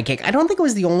on my cake. I don't think it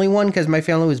was the only one because my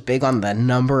family was big on the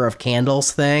number of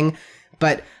candles thing,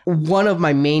 but one of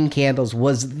my main candles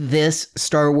was this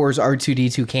Star Wars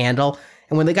R2-D2 candle.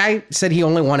 And when the guy said he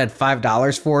only wanted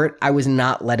 $5 for it, I was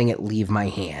not letting it leave my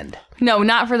hand. No,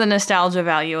 not for the nostalgia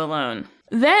value alone.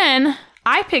 Then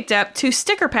I picked up 2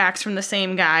 sticker packs from the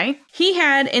same guy. He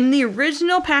had in the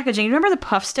original packaging, remember the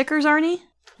puff stickers, Arnie?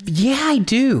 Yeah, I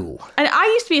do. And I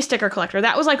used to be a sticker collector.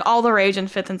 That was like all the rage in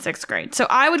 5th and 6th grade. So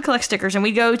I would collect stickers and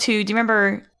we'd go to, do you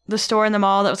remember the store in the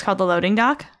mall that was called the Loading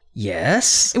Dock?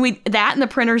 Yes. That and the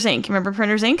Printer's Ink. Remember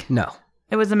Printer's Ink? No.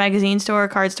 It was a magazine store,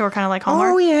 card store, kind of like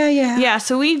Hallmark. Oh, yeah. Yeah,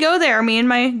 so we'd go there, me and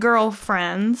my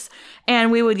girlfriends,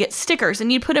 and we would get stickers,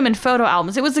 and you'd put them in photo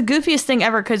albums. It was the goofiest thing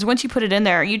ever, because once you put it in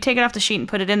there, you'd take it off the sheet and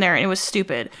put it in there, and it was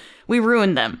stupid. We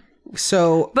ruined them.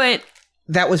 So But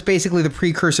that was basically the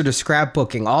precursor to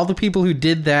scrapbooking. All the people who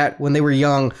did that when they were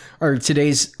young are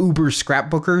today's Uber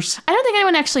scrapbookers. I don't think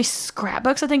anyone actually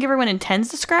scrapbooks. I think everyone intends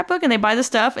to scrapbook, and they buy the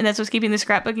stuff, and that's what's keeping the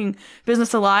scrapbooking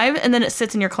business alive, and then it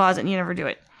sits in your closet, and you never do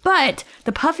it. But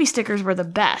the puffy stickers were the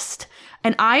best.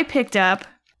 And I picked up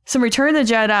some Return of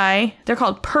the Jedi. They're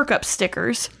called Perk Up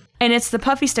stickers. And it's the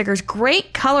puffy stickers.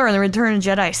 Great color in the Return of the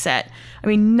Jedi set. I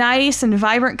mean, nice and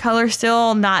vibrant color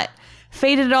still, not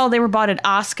faded at all. They were bought at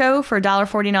Osco for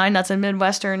 $1.49. That's a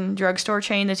Midwestern drugstore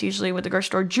chain that's usually with the grocery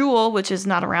store Jewel, which is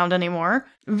not around anymore.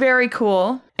 Very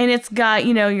cool. And it's got,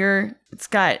 it's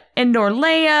got Endor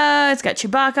Leia, it's got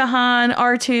Chewbacca, Han,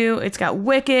 R2, it's got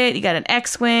Wicket, you got an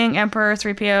X-Wing, Emperor,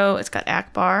 3PO, it's got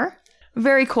Akbar.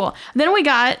 Very cool. Then we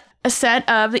got a set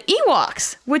of the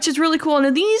Ewoks, which is really cool.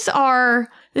 And these are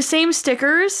the same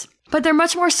stickers, but they're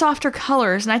much more softer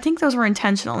colors, and I think those were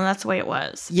intentional, and that's the way it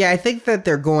was. Yeah, I think that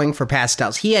they're going for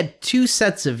pastels. He had 2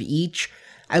 sets of each.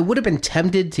 I would have been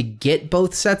tempted to get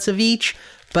both sets of each,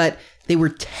 but they were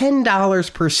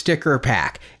 $10 per sticker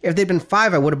pack. If they'd been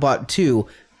 $5, I would have bought 2.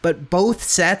 But both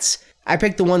sets, I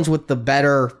picked the ones with the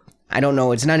better, I don't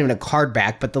know, it's not even a card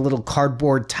back, but the little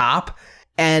cardboard top.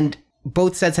 And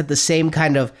both sets had the same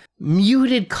kind of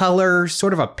muted color,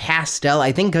 sort of a pastel.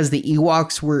 I think because the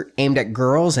Ewoks were aimed at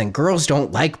girls, and girls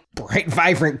don't like bright,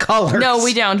 vibrant colors. No,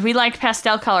 we don't. We like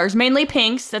pastel colors, mainly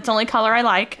pinks. That's the only color I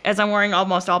like, as I'm wearing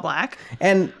almost all black.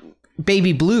 And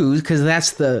baby blues, because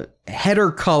that's the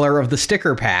header color of the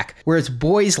sticker pack, whereas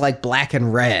boys like black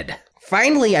and red.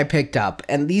 Finally, I picked up,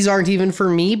 and these aren't even for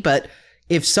me, but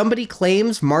if somebody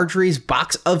claims Marjorie's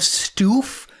box of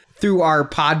Stoof through our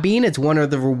Podbean, it's one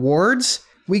of the rewards.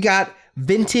 We got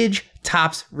vintage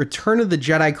Topps Return of the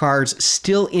Jedi cards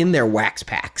still in their wax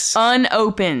packs.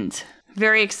 Unopened.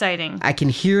 Very exciting. I can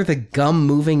hear the gum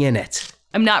moving in it.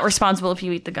 I'm not responsible if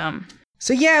you eat the gum.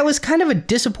 So yeah, it was kind of a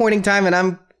disappointing time, and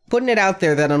I'm putting it out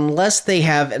there that unless they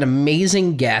have an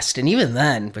amazing guest, and even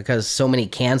then, because so many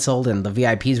canceled and the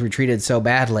VIPs were treated so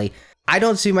badly, I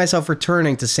don't see myself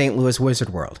returning to St. Louis Wizard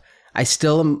World. I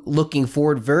still am looking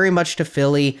forward very much to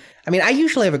Philly. I mean, I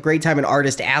usually have a great time in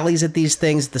artist alleys at these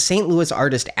things. The St. Louis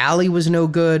Artist Alley was no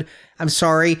good. I'm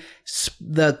sorry.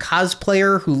 The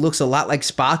cosplayer who looks a lot like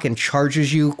Spock and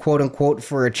charges you, quote unquote,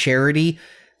 for a charity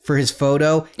for his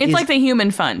photo. It's like the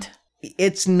Human Fund.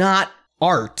 It's not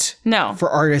art. No. For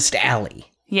Artist Alley.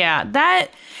 Yeah,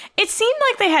 it seemed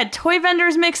like they had toy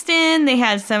vendors mixed in. They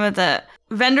had some of the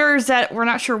vendors that we're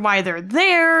not sure why they're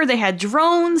there. They had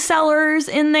drone sellers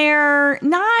in there.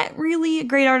 Not really a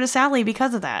great Artist Alley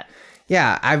because of that.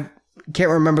 Yeah, I can't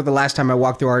remember the last time I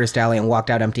walked through Artist Alley and walked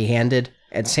out empty-handed.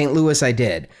 At St. Louis, I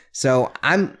did. So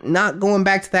I'm not going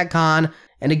back to that con.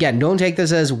 And again, don't take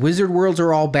this as Wizard Worlds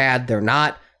are all bad. They're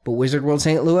not. But Wizard World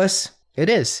St. Louis, it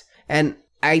is. And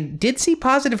I did see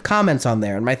positive comments on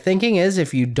there. And my thinking is,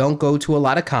 if you don't go to a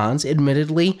lot of cons,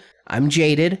 admittedly, I'm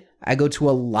jaded. I go to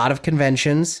a lot of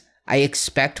conventions. I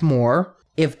expect more.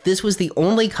 If this was the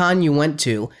only con you went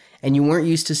to and you weren't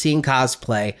used to seeing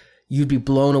cosplay, you'd be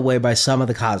blown away by some of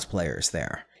the cosplayers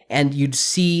there. And you'd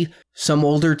see some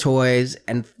older toys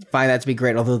and find that to be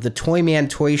great. Although the Toyman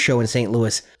Toy Show in St.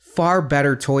 Louis, far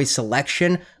better toy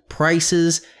selection,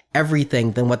 prices,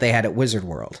 everything than what they had at Wizard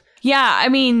World. Yeah, I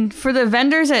mean, for the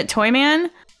vendors at Toyman,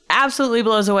 absolutely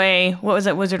blows away what was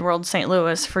at Wizard World St.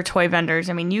 Louis for toy vendors.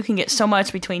 I mean, you can get so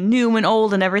much between new and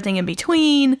old and everything in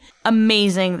between.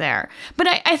 Amazing there. But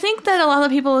I think that a lot of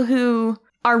the people who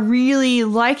are really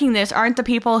liking this aren't the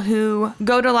people who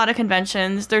go to a lot of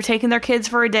conventions. They're taking their kids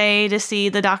for a day to see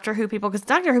the Doctor Who people, because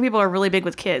Doctor Who people are really big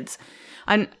with kids.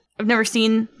 I've never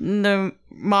seen the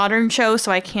modern show,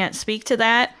 so I can't speak to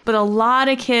that. But a lot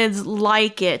of kids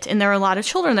like it, and there are a lot of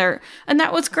children there. And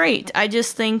that was great. I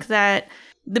just think that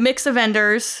the mix of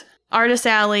vendors, Artist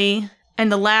Alley,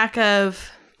 and the lack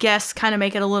of guests kind of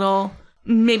make it a little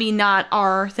maybe not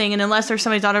our thing. And unless there's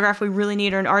somebody's autograph we really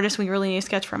need or an artist we really need a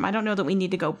sketch from, I don't know that we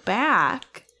need to go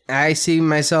back. I see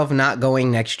myself not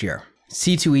going next year.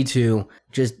 C2E2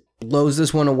 just blows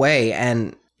this one away.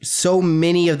 And so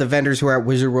many of the vendors who are at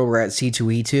Wizard World were at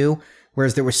C2E2,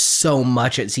 whereas there was so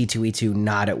much at C2E2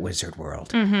 not at Wizard World.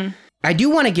 Mm-hmm. I do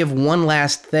want to give one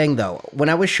last thing, though. When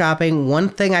I was shopping, one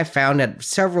thing I found at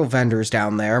several vendors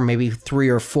down there, maybe 3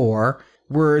 or 4,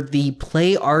 were the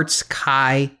Play Arts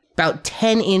Kai, about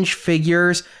 10-inch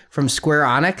figures from Square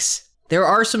Enix. There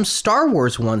are some Star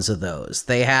Wars ones of those.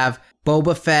 They have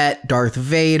Boba Fett, Darth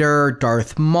Vader,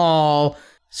 Darth Maul,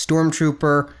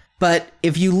 Stormtrooper. But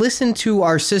if you listen to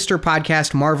our sister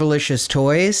podcast, Marvelicious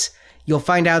Toys, you'll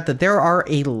find out that there are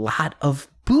a lot of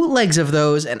bootlegs of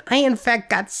those, and I, in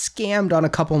fact, got scammed on a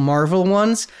couple Marvel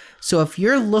ones. So if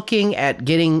you're looking at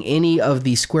getting any of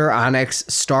the Square Enix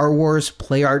Star Wars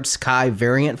Play Arts Kai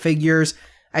variant figures,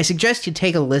 I suggest you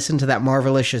take a listen to that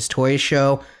Marvelicious Toys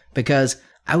show, because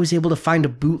I was able to find a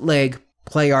bootleg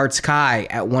Play Arts Kai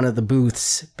at one of the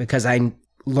booths because I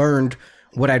learned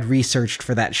what I'd researched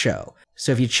for that show.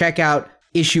 So if you check out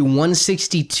issue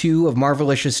 162 of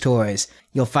Marvelicious Toys,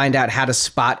 you'll find out how to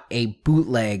spot a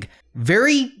bootleg.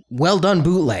 Very well done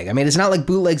bootleg. I mean, it's not like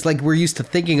bootlegs like we're used to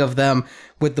thinking of them,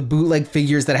 with the bootleg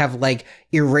figures that have like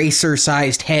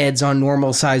eraser-sized heads on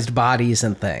normal-sized bodies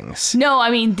and things. No,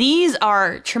 I mean, these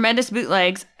are tremendous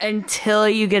bootlegs until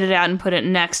you get it out and put it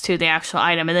next to the actual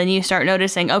item. And then you start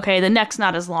noticing, okay, the neck's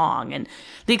not as long and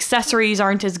the accessories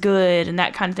aren't as good and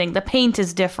that kind of thing. The paint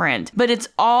is different, but it's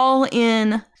all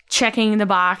in checking the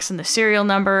box and the serial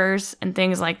numbers and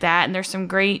things like that. And there's some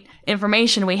great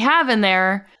information we have in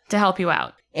there to help you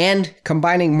out. And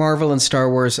combining Marvel and Star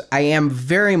Wars, I am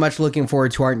very much looking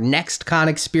forward to our next con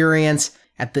experience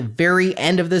at the very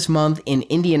end of this month in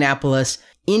Indianapolis,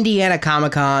 Indiana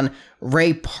Comic-Con.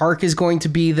 Ray Park is going to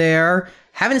be there.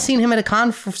 Haven't seen him at a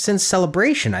con since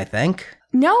Celebration, I think.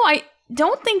 No, I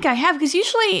don't think I have, because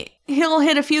usually he'll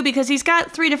hit a few, because he's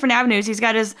got 3 different avenues. He's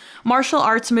got his martial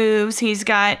arts moves, he's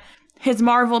got his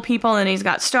Marvel people, and he's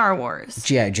got Star Wars.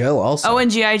 G.I. Joe also. Oh, and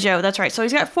G.I. Joe, that's right. So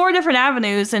he's got 4 different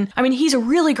avenues, and I mean, he's a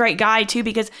really great guy, too,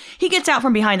 because he gets out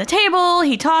from behind the table,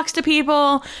 he talks to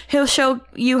people, he'll show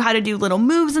you how to do little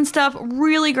moves and stuff.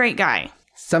 Really great guy.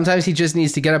 Sometimes he just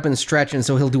needs to get up and stretch, and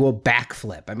so he'll do a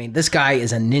backflip. I mean, this guy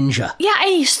is a ninja. Yeah, and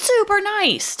he's super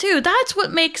nice, too. That's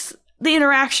what makes the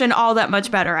interaction all that much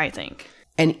better, I think.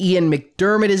 And Ian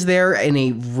McDermott is there in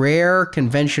a rare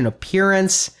convention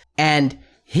appearance, and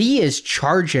he is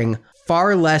charging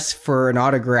far less for an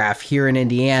autograph here in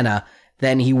Indiana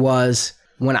than he was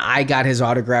when I got his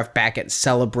autograph back at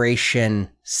Celebration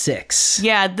 6.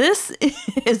 Yeah, this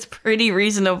is pretty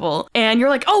reasonable. And you're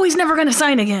like, oh, he's never going to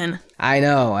sign again. I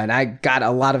know, and I got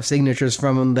a lot of signatures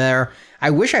from him there.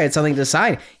 I wish I had something to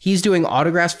sign. He's doing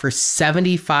autographs for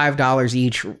 $75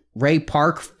 each. Ray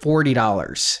Park,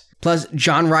 $40. Plus,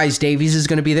 John Rhys Davies is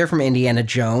going to be there from Indiana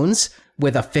Jones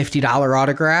with a $50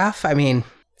 autograph. I mean,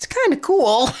 it's kind of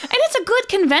cool. And it's a good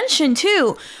convention,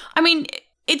 too. I mean,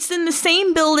 it's in the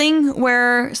same building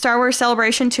where Star Wars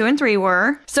Celebration 2 and 3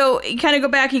 were. So you kind of go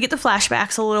back, you get the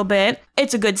flashbacks a little bit.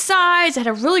 It's a good size. It had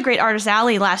a really great Artist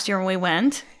Alley last year when we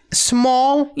went.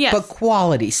 Small, yes, but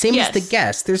quality. Same yes, as the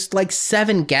guests. There's like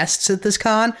 7 guests at this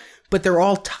con, but they're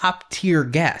all top tier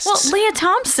guests. Well, Leah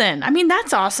Thompson. I mean,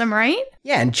 that's awesome, right?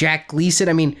 Yeah, and Jack Gleason.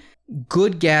 I mean,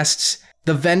 good guests.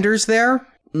 The vendors there,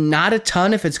 not a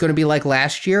ton if it's going to be like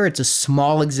last year. It's a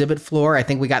small exhibit floor. I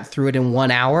think we got through it in 1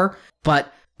 hour.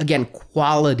 But again,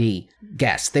 quality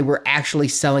guests. They were actually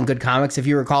selling good comics. If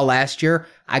you recall last year,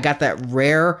 I got that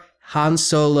rare Han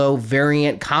Solo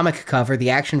variant comic cover, the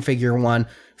action figure one,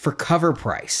 for cover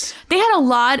price. They had a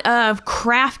lot of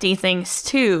crafty things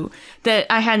too that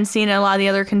I hadn't seen at a lot of the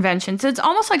other conventions. It's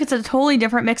almost like it's a totally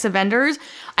different mix of vendors.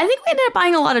 I think we ended up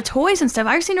buying a lot of toys and stuff.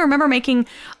 I seem to remember making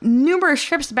numerous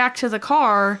trips back to the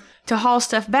car to haul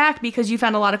stuff back because you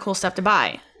found a lot of cool stuff to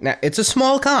buy. Now, it's a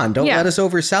small con. Don't let us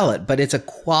oversell it, but it's a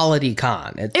quality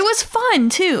con. It was fun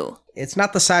too. It's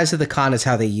not the size of the con, it's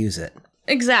how they use it.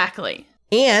 Exactly.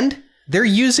 And they're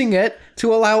using it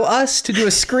to allow us to do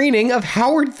a screening of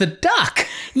Howard the Duck.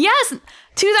 Yes,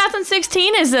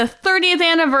 2016 is the 30th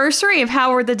anniversary of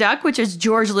Howard the Duck, which is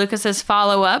George Lucas's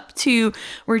follow-up to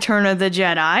Return of the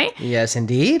Jedi. Yes,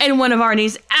 indeed. And one of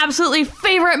Arnie's absolutely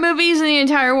favorite movies in the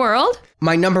entire world.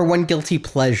 My number one guilty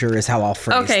pleasure is how I'll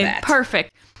phrase that. Okay,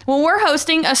 perfect. Well, we're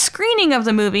hosting a screening of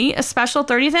the movie, a special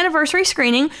 30th anniversary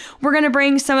screening. We're going to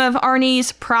bring some of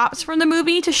Arnie's props from the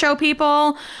movie to show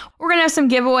people. We're going to have some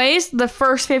giveaways. The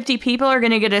first 50 people are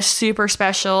going to get a super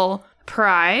special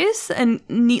prize, a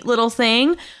neat little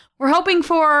thing. We're hoping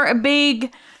for a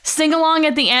big sing-along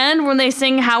at the end when they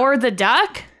sing Howard the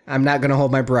Duck. I'm not going to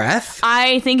hold my breath.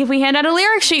 I think if we hand out a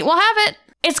lyric sheet, we'll have it.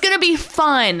 It's going to be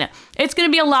fun. It's going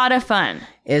to be a lot of fun.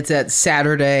 It's at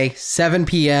Saturday, 7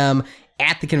 p.m.,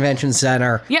 at the convention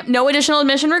center. Yep, no additional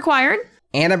admission required.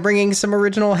 And I'm bringing some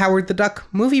original Howard the Duck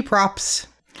movie props.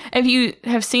 If you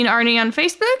have seen Arnie on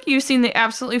Facebook, you've seen the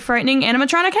absolutely frightening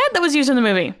animatronic head that was used in the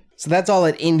movie. So that's all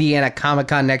at Indiana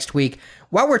Comic-Con next week.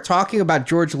 While we're talking about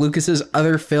George Lucas's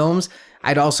other films,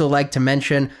 I'd also like to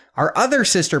mention our other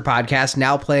sister podcast,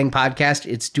 Now Playing Podcast.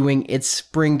 It's doing its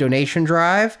spring donation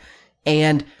drive.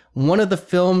 And one of the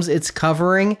films it's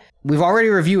covering, we've already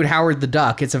reviewed Howard the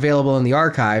Duck. It's available in the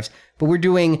archives. But we're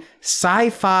doing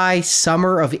Sci-Fi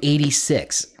Summer of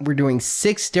 86. We're doing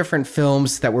 6 different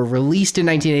films that were released in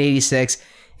 1986,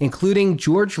 including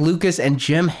George Lucas and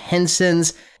Jim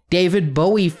Henson's David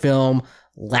Bowie film,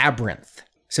 Labyrinth.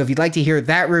 So if you'd like to hear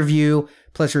that review,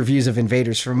 plus reviews of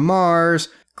Invaders from Mars,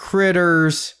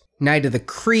 Critters, Night of the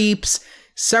Creeps,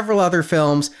 several other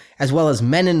films, as well as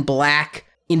Men in Black,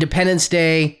 Independence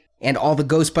Day, and all the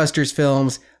Ghostbusters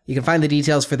films, you can find the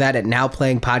details for that at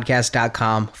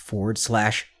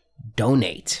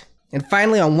nowplayingpodcast.com/donate. And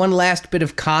finally, on one last bit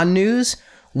of con news,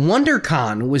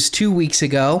 WonderCon was 2 weeks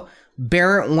ago.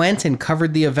 Barrett went and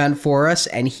covered the event for us,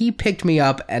 and he picked me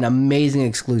up an amazing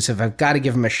exclusive. I've got to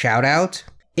give him a shout out.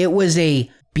 It was a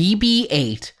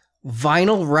BB-8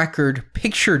 vinyl record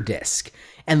picture disc,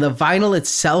 and the vinyl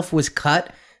itself was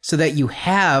cut so that you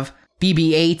have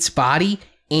BB-8's body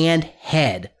and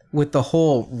head with the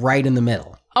hole right in the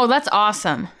middle. Oh, that's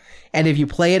awesome. And if you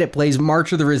play it, it plays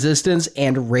March of the Resistance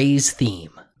and Ray's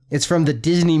theme. It's from the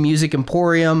Disney Music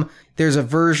Emporium. There's a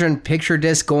version picture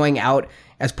disc going out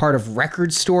as part of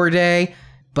Record Store Day,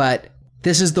 but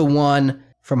this is the one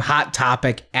from Hot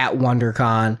Topic at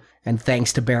WonderCon, and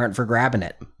thanks to Barrett for grabbing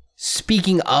it.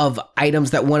 Speaking of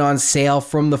items that went on sale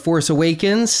from The Force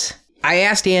Awakens, I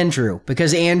asked Andrew,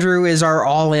 because Andrew is our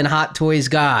all-in Hot Toys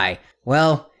guy.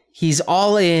 Well, he's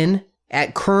all in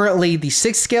at currently the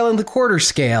 6th scale and the quarter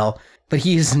scale, but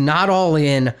he is not all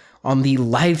in on the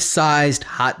life-sized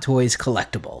Hot Toys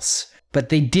collectibles. But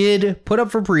they did put up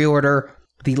for pre-order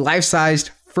the life-sized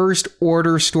First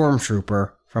Order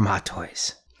Stormtrooper from Hot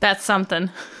Toys. That's something.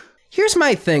 Here's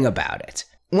my thing about it.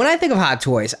 When I think of Hot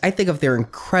Toys, I think of their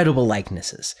incredible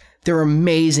likenesses, their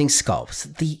amazing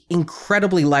sculpts, the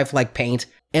incredibly lifelike paint,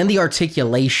 and the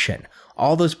articulation.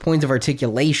 All those points of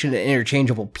articulation and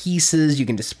interchangeable pieces. You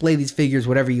can display these figures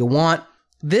whatever you want.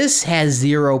 This has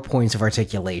 0 points of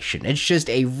articulation. It's just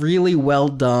a really well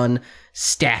done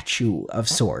statue of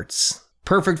sorts.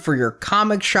 Perfect for your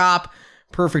comic shop,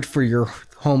 perfect for your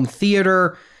home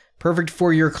theater, perfect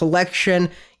for your collection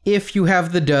if you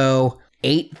have the dough.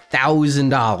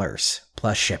 $8,000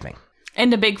 plus shipping.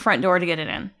 And a big front door to get it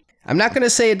in. I'm not going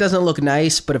to say it doesn't look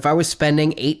nice, but if I was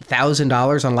spending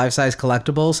 $8,000 on life-size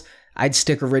collectibles, I'd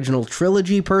stick original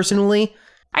trilogy personally.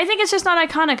 I think it's just not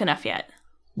iconic enough yet.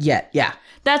 Yeah.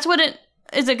 That's what it...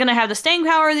 Is it going to have the staying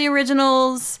power of the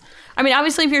originals? I mean,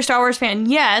 obviously, if you're a Star Wars fan,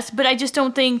 yes, but I just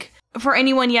don't think for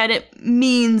anyone yet it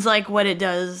means like what it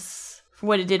does,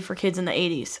 what it did for kids in the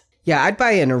 80s. Yeah, I'd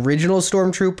buy an original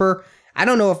Stormtrooper. I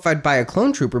don't know if I'd buy a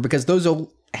clone trooper because those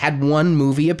had one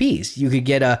movie apiece. You could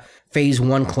get a Phase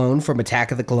 1 clone from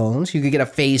Attack of the Clones. You could get a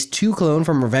Phase 2 clone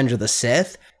from Revenge of the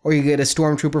Sith. Or you get a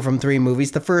Stormtrooper from 3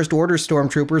 movies. The First Order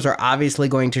Stormtroopers are obviously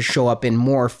going to show up in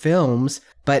more films,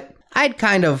 but I'd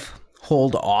kind of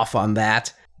hold off on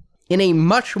that. In a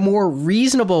much more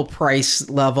reasonable price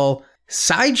level,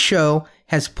 Sideshow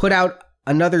has put out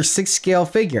another 6-scale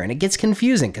figure, and it gets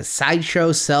confusing because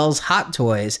Sideshow sells Hot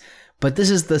Toys, but this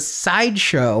is the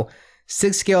Sideshow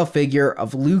 6-scale figure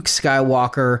of Luke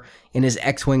Skywalker in his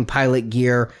X-Wing pilot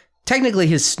gear. Technically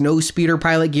his Snowspeeder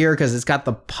pilot gear because it's got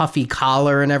the puffy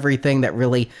collar and everything that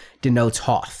really denotes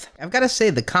Hoth. I've got to say,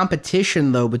 the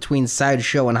competition, though, between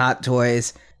Sideshow and Hot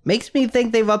Toys makes me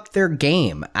think they've upped their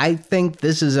game. I think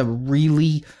this is a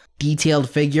really detailed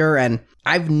figure, and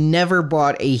I've never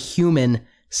bought a human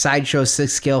Sideshow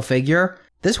 6-scale figure.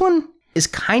 This one is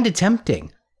kind of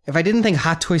tempting. If I didn't think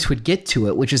Hot Toys would get to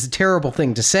it, which is a terrible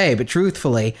thing to say, but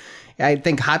truthfully, I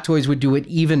think Hot Toys would do it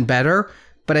even better,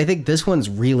 but I think this one's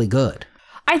really good.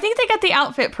 I think they got the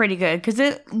outfit pretty good because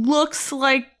it looks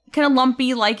like kind of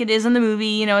lumpy like it is in the movie.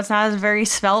 You know, it's not a very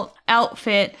svelte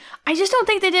outfit. I just don't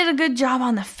think they did a good job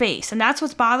on the face, and that's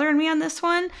what's bothering me on this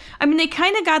one. I mean, they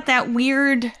kind of got that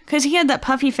weird, because he had that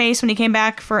puffy face when he came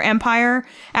back for Empire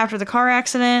after the car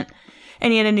accident,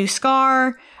 and he had a new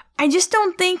scar. I just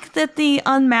don't think that the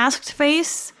unmasked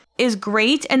face is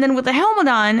great, and then with the helmet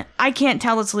on, I can't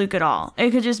tell it's Luke at all.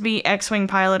 It could just be X-Wing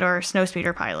pilot or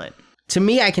Snowspeeder pilot. To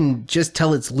me, I can just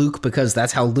tell it's Luke because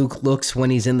that's how Luke looks when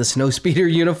he's in the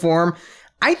Snowspeeder uniform.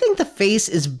 I think the face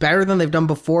is better than they've done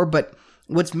before, but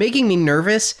what's making me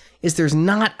nervous is there's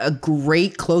not a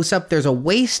great close-up. There's a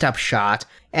waist-up shot,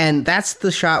 and that's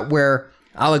the shot where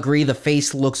I'll agree the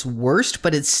face looks worst,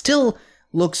 but it still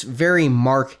looks very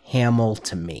Mark Hamill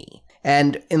to me.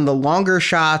 And in the longer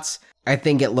shots, I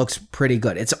think it looks pretty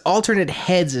good. It's alternate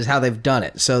heads is how they've done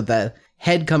it. So the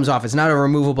head comes off. It's not a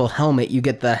removable helmet. You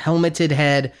get the helmeted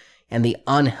head and the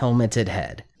unhelmeted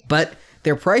head. But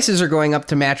their prices are going up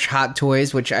to match Hot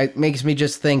Toys, which makes me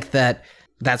just think that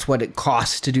that's what it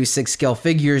costs to do 6-scale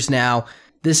figures now.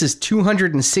 This is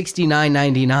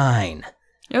 $269.99.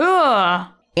 Ugh.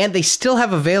 And they still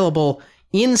have available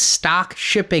in stock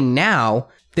shipping now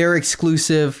their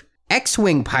exclusive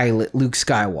X-Wing pilot Luke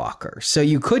Skywalker. So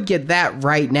you could get that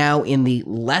right now in the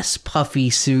less puffy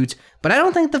suit, but I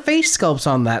don't think the face sculpt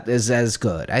on that is as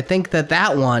good. I think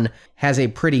that one has a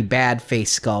pretty bad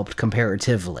face sculpt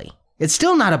comparatively. It's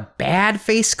still not a bad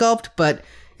face sculpt, but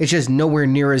it's just nowhere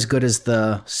near as good as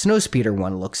the Snowspeeder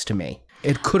one looks to me.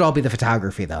 It could all be the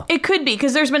photography, though. It could be,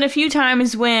 because there's been a few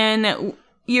times when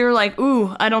you're like,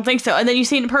 ooh, I don't think so. And then you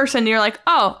see it in person, and you're like,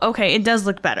 oh, okay, it does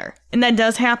look better. And that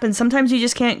does happen. Sometimes you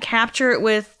just can't capture it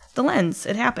with the lens.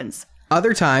 It happens.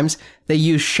 Other times, they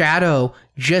use shadow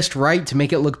just right to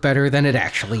make it look better than it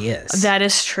actually is. That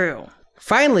is true.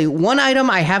 Finally, one item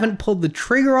I haven't pulled the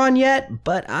trigger on yet,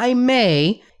 but I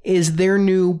may, is their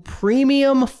new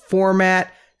premium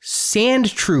format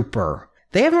Sand Trooper.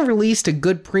 They haven't released a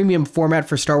good premium format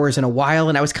for Star Wars in a while,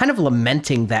 and I was kind of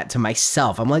lamenting that to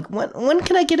myself. I'm like, when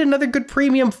can I get another good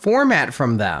premium format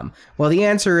from them? Well, the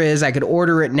answer is I could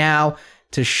order it now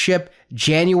to ship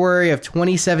January of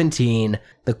 2017,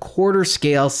 the quarter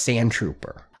scale Sand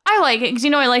Trooper. I like it because,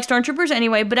 I like Stormtroopers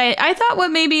anyway, but I thought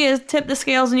what maybe has tipped the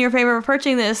scales in your favor of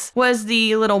purchasing this was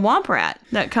the little Womp Rat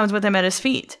that comes with him at his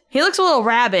feet. He looks a little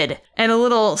rabid and a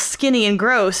little skinny and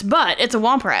gross, but it's a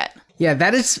Womp Rat. Yeah,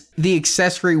 that is the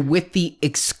accessory with the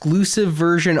exclusive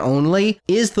version only,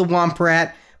 is the Womp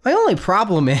Rat. My only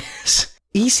problem is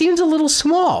he seems a little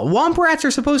small. Womp Rats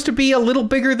are supposed to be a little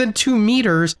bigger than 2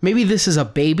 meters. Maybe this is a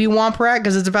baby Womp Rat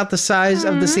because it's about the size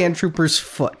of the Sand Trooper's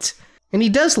foot. And he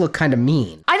does look kind of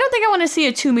mean. I don't think I want to see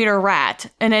a 2-meter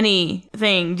rat in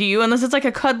anything, do you? Unless it's like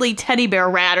a cuddly teddy bear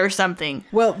rat or something.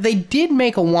 Well, they did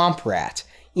make a Womp Rat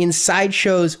in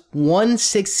Sideshow's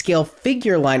 1/6 scale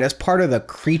figure line as part of the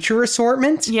creature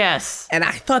assortment. Yes. And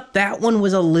I thought that one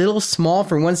was a little small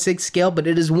for 1/6 scale, but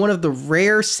it is one of the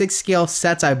rare 6 scale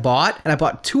sets I bought. And I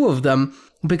bought 2 of them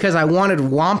because I wanted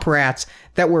Womp Rats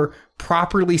that were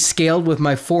properly scaled with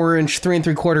my 4-inch, 3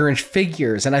 3/4 inch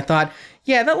figures. And I thought,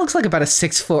 yeah, that looks like about a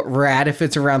 6-foot rat if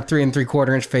it's around 3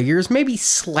 3/4 inch figures, maybe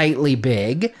slightly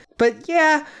big. But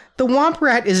yeah, the Womp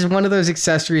Rat is one of those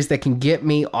accessories that can get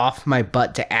me off my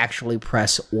butt to actually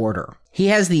press order. He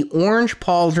has the orange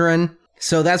pauldron,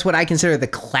 so that's what I consider the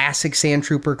classic Sand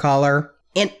Trooper color.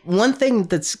 And one thing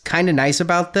that's kind of nice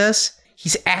about this,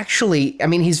 he's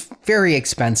very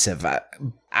expensive.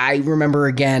 I remember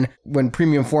again when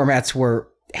premium formats were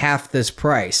half this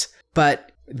price.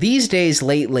 But these days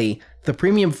lately, the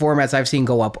premium formats I've seen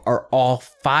go up are all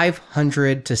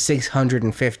 $500 to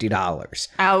 $650.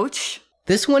 Ouch.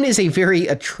 This one is a very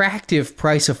attractive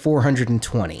price of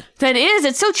 $420. That is.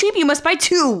 It's so cheap. You must buy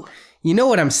 2. You know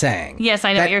what I'm saying? Yes,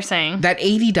 I know what you're saying. That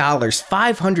 $80,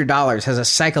 $500 has a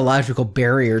psychological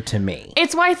barrier to me.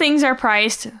 It's why things are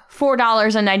priced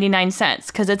 $4.99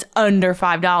 because it's under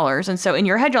 $5. And so in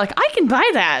your head, you're like, I can buy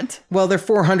that. Well, they're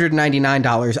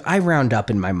 $499. I round up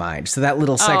in my mind, so that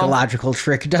little psychological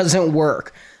trick doesn't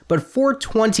work. But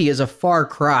 $420 is a far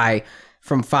cry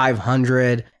from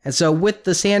 $500. And so with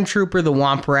the Sand Trooper, the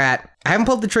Womp Rat, I haven't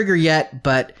pulled the trigger yet,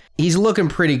 but he's looking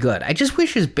pretty good. I just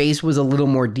wish his base was a little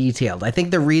more detailed. I think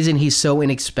the reason he's so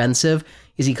inexpensive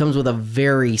is he comes with a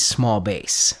very small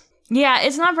base. Yeah,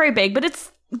 it's not very big, but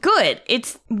it's good.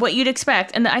 It's what you'd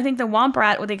expect. And I think the Womp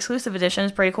Rat with the exclusive edition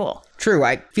is pretty cool. True.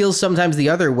 I feel sometimes the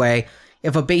other way.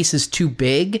 If a base is too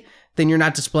big, then you're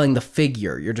not displaying the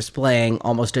figure. You're displaying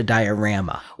almost a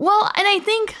diorama. Well, and I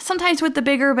think sometimes with the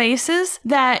bigger bases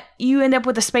that you end up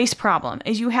with a space problem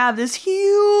is you have this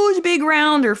huge, big,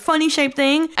 round or funny shaped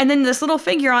thing and then this little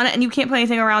figure on it and you can't put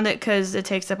anything around it because it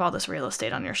takes up all this real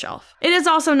estate on your shelf. It is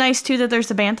also nice, too, that there's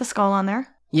the Bantha skull on there.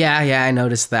 Yeah, I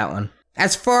noticed that one.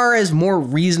 As far as more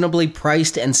reasonably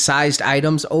priced and sized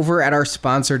items over at our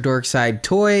sponsor, Dorkside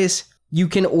Toys, you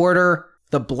can order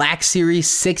the Black Series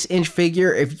 6-inch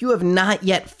figure if you have not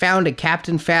yet found a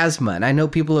Captain Phasma. And I know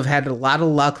people have had a lot of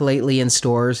luck lately in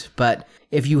stores, but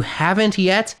if you haven't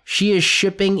yet, she is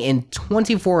shipping in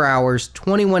 24 hours,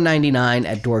 $21.99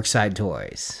 at Dorkside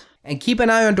Toys. And keep an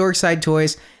eye on Dorkside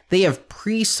Toys. They have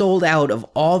pre-sold out of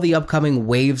all the upcoming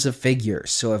waves of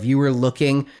figures. So if you were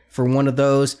looking for one of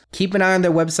those, keep an eye on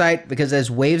their website because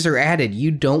as waves are added,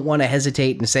 you don't want to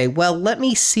hesitate and say, well, let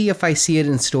me see if I see it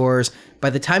in stores. By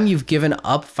the time you've given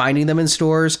up finding them in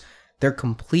stores, they're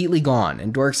completely gone.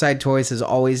 And Dorkside Toys has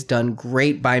always done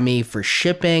great by me for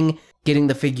shipping, getting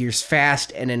the figures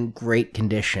fast and in great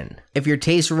condition. If your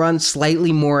taste runs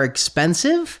slightly more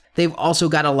expensive, they've also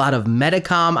got a lot of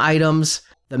Metacom items.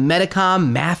 The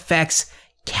Metacom Mafex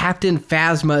Captain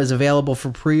Phasma is available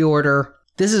for pre-order.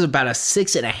 This is about a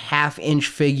 6.5-inch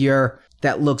figure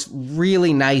that looks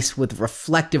really nice with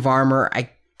reflective armor.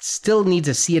 I still need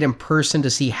to see it in person to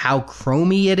see how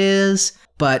chromy it is,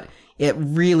 but it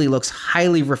really looks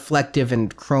highly reflective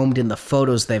and chromed in the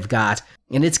photos they've got.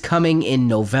 And it's coming in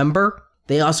November.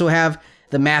 They also have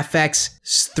the Mafex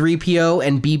 3PO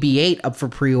and BB-8 up for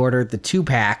pre-order, the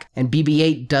 2-pack. And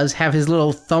BB-8 does have his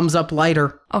little thumbs-up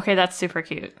lighter. Okay, that's super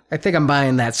cute. I think I'm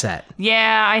buying that set.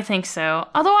 Yeah, I think so.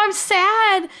 Although I'm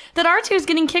sad that R2 is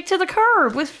getting kicked to the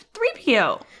curb with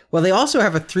 3PO. Well, they also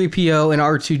have a 3PO and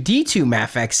R2-D2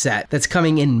 Mafex set that's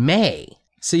coming in May.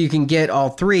 So you can get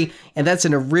all three, and that's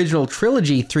an original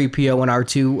trilogy 3PO and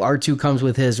R2. R2 comes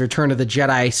with his Return of the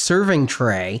Jedi serving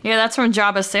tray. Yeah, that's from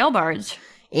Jabba's sail barge.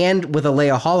 And with a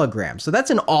Leia hologram. So that's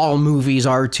an all movies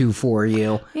R2 for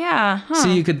you. Yeah. Huh. So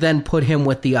you could then put him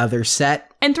with the other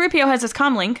set. And 3PO has his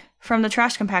comlink from the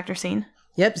trash compactor scene.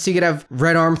 Yep, so you could have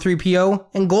red arm 3PO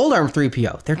and gold arm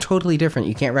 3PO. They're totally different.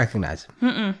 You can't recognize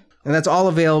them. And that's all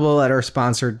available at our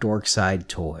sponsor, Dorkside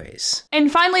Toys.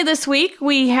 And finally this week,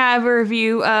 we have a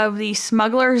review of the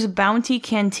Smuggler's Bounty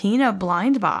Cantina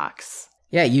blind box.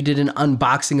 Yeah, you did an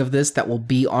unboxing of this that will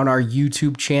be on our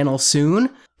YouTube channel soon.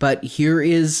 But here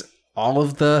is all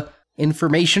of the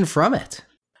information from it.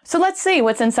 So let's see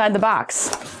what's inside the box.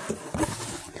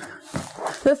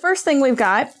 The first thing we've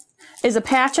got is a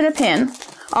patch and a pin.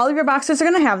 All of your boxes are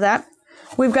going to have that.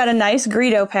 We've got a nice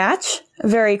Greedo patch.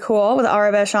 Very cool with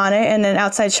Arabesh on it and an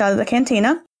outside shot of the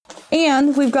cantina.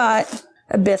 And we've got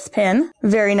a Bith pin.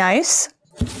 Very nice.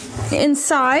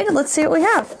 Inside, let's see what we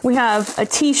have. We have a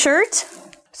t-shirt.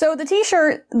 So the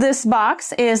t-shirt, this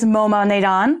box is Moma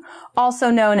Nadan, also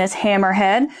known as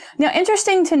Hammerhead. Now,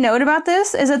 interesting to note about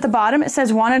this is at the bottom it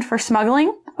says wanted for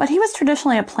smuggling, but he was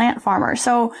traditionally a plant farmer.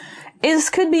 So this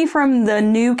could be from the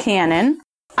new canon.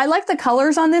 I like the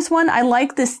colors on this one. I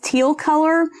like this teal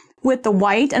color with the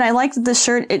white, and I like that the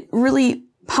shirt, it really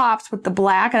pops with the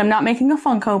black, and I'm not making a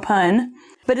Funko pun.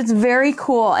 But it's very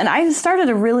cool. And I started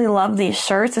to really love these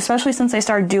shirts, especially since I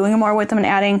started doing more with them and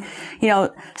adding,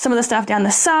 some of the stuff down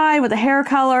the side with the hair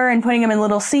color and putting them in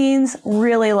little scenes.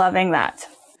 Really loving that.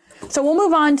 So we'll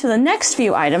move on to the next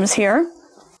few items here.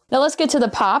 Now let's get to the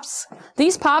pops.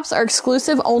 These pops are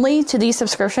exclusive only to these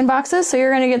subscription boxes, so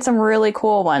you're going to get some really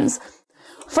cool ones.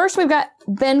 First, we've got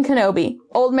Ben Kenobi.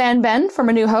 Old Man Ben from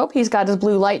A New Hope. He's got his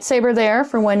blue lightsaber there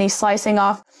for when he's slicing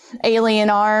off alien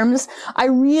arms. I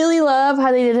really love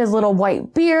how they did his little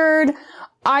white beard.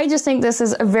 I just think this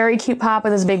is a very cute pop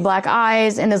with his big black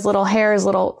eyes and his little hair, his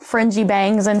little fringy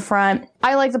bangs in front.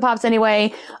 I like the pops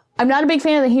anyway. I'm not a big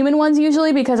fan of the human ones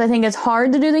usually because I think it's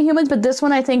hard to do the humans, but this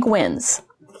one I think wins.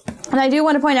 And I do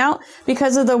want to point out,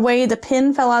 because of the way the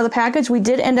pin fell out of the package, we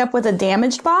did end up with a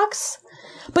damaged box.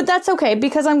 But that's okay,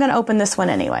 because I'm going to open this one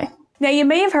anyway. Now, you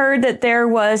may have heard that there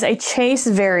was a Chase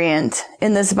variant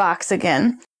in this box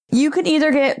again. You could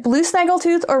either get blue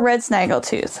snaggletooth or red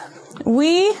snaggletooth.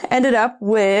 We ended up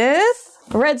with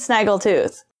red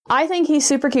snaggletooth. I think he's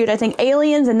super cute. I think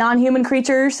aliens and non-human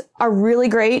creatures are really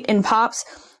great in Pops.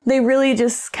 They really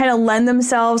just kind of lend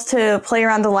themselves to play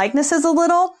around the likenesses a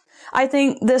little. I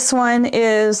think this one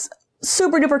is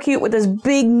super duper cute with his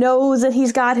big nose that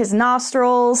he's got, his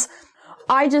nostrils.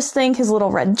 I just think his little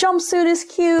red jumpsuit is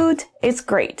cute. It's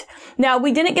great. Now,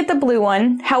 we didn't get the blue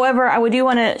one. However, I do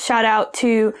want to shout out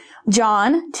to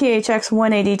John,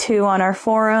 THX182 on our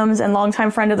forums and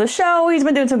longtime friend of the show. He's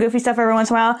been doing some goofy stuff every once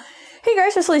in a while. He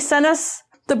graciously sent us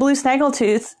the blue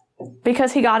snaggletooth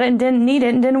because he got it and didn't need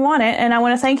it and didn't want it. And I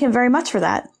want to thank him very much for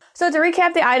that. So to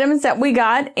recap the items that we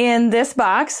got in this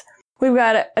box, we've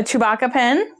got a Chewbacca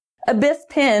pen, a Biff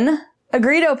pin, a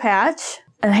Greedo patch,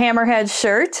 a Hammerhead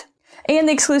shirt, and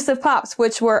the exclusive Pops,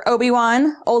 which were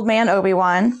Obi-Wan, Old Man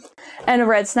Obi-Wan, and a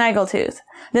red snaggletooth.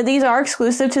 Now, these are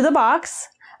exclusive to the box,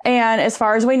 and as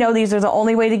far as we know, these are the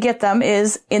only way to get them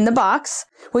is in the box,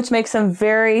 which makes them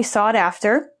very sought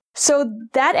after. So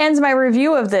that ends my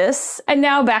review of this, and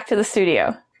now back to the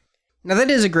studio. Now,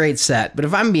 that is a great set, but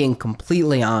if I'm being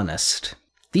completely honest,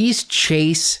 these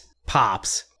Chase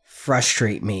Pops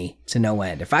frustrate me to no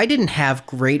end. If I didn't have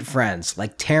great friends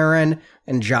like Taryn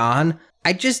and John,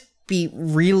 I'd just be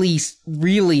really,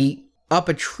 really up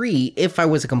a tree if I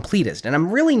was a completist. And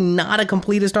I'm really not a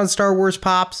completist on Star Wars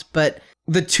Pops, but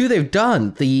the two they've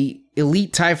done, the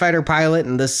Elite TIE Fighter pilot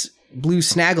and this blue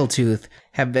snaggletooth,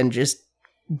 have been just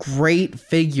great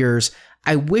figures.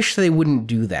 I wish they wouldn't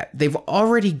do that. They've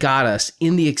already got us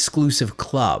in the exclusive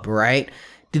club, right?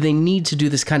 Do they need to do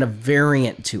this kind of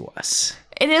variant to us?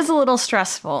 It is a little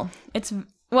stressful. It's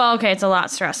a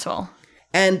lot stressful.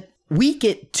 And we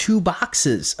get 2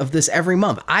 boxes of this every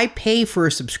month. I pay for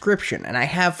a subscription, and I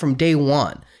have from day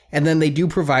one. And then they do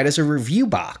provide us a review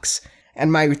box.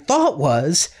 And my thought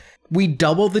was, we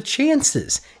double the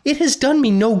chances. It has done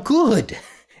me no good.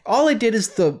 All I did is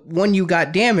the one you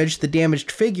got damaged, the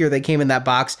damaged figure that came in that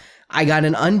box, I got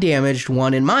an undamaged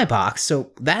one in my box,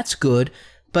 so that's good.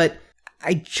 But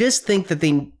I just think that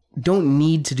they don't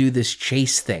need to do this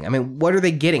Chase thing. I mean, what are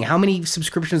they getting? How many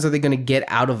subscriptions are they going to get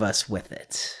out of us with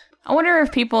it? I wonder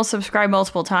if people subscribe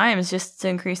multiple times just to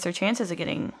increase their chances of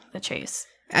getting the Chase.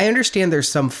 I understand there's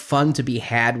some fun to be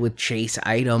had with Chase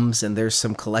items and there's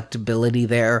some collectability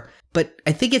there, but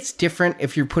I think it's different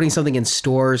if you're putting something in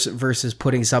stores versus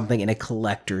putting something in a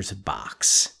collector's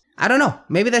box. I don't know.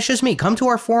 Maybe that's just me. Come to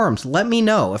our forums. Let me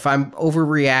know if I'm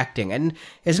overreacting. And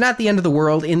it's not the end of the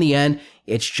world. In the end,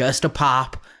 it's just a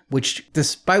Pop, which,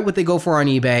 despite what they go for on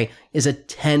eBay, is a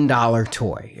 $10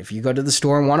 toy. If you go to the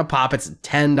store and want a Pop, it's a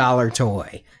 $10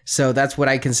 toy. So that's what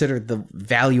I consider the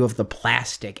value of the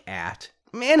plastic at.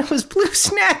 Man, it was blue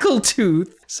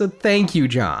snaggletooth. So thank you,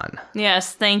 John.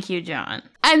 Yes, thank you, John.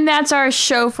 And that's our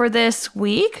show for this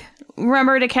week.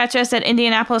 Remember to catch us at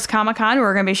Indianapolis Comic-Con.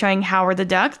 We're going to be showing Howard the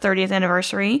Duck, 30th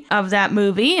anniversary of that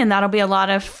movie, and that'll be a lot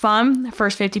of fun. The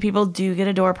first 50 people do get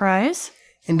a door prize.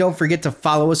 And don't forget to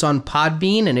follow us on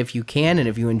Podbean, and if you can, and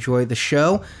if you enjoy the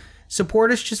show,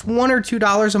 support us just $1 or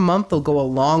 $2 a month. They'll go a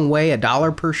long way.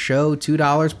 $1 per show,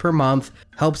 $2 per month.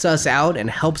 Helps us out and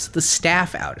helps the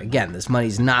staff out. Again, this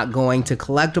money's not going to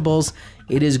collectibles.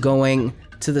 It is going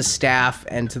to the staff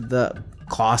and to the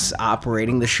costs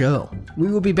operating the show.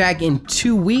 We will be back in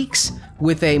 2 weeks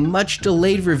with a much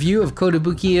delayed review of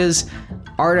Kotobukiya's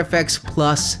Artifacts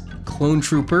Plus Clone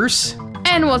Troopers.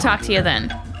 And we'll talk to you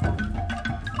then.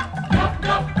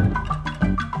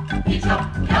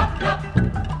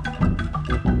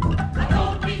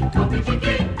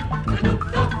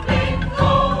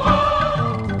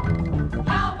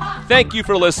 Thank you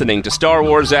for listening to Star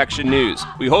Wars Action News.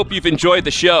 We hope you've enjoyed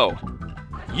the show.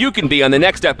 You can be on the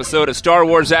next episode of Star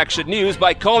Wars Action News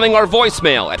by calling our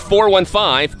voicemail at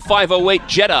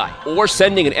 415-508-JEDI or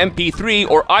sending an MP3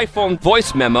 or iPhone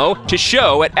voice memo to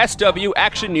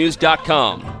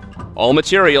show@swactionnews.com. All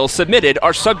materials submitted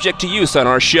are subject to use on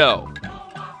our show.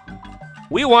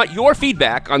 We want your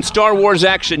feedback on Star Wars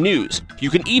Action News. You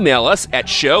can email us at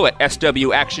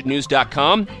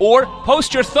show@swactionnews.com or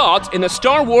post your thoughts in the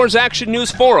Star Wars Action News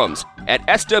forums at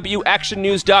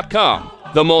swactionnews.com,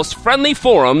 the most friendly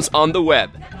forums on the web.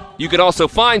 You can also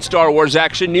find Star Wars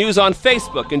Action News on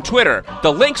Facebook and Twitter.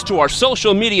 The links to our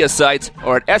social media sites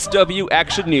are at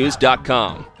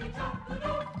swactionnews.com.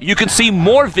 You can see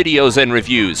more videos and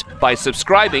reviews by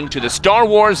subscribing to the Star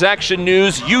Wars Action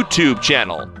News YouTube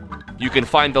channel. You can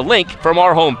find the link from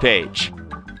our homepage.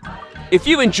 If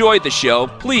you enjoyed the show,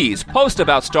 please post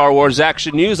about Star Wars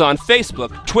Action News on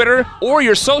Facebook, Twitter, or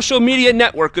your social media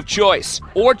network of choice,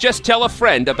 or just tell a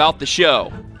friend about the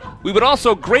show. We would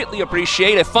also greatly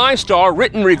appreciate a 5-star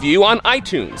written review on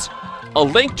iTunes. A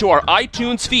link to our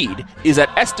iTunes feed is at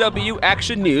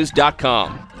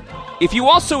swactionnews.com. If you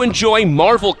also enjoy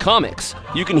Marvel Comics,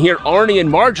 you can hear Arnie and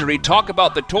Marjorie talk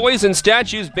about the toys and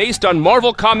statues based on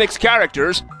Marvel Comics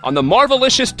characters on the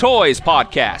Marvelicious Toys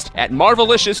podcast at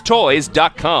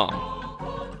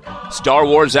marvelicioustoys.com. Star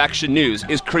Wars Action News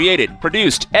is created,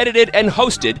 produced, edited, and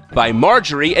hosted by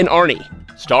Marjorie and Arnie.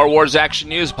 Star Wars Action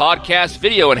News podcast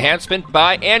video enhancement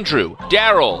by Andrew,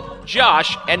 Daryl,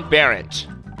 Josh, and Barrett.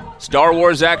 Star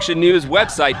Wars Action News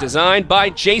website designed by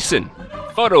Jason.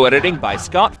 Photo editing by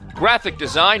Scott. Graphic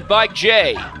design by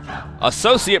Jay.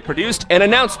 Associate produced and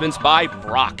announcements by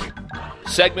Brock.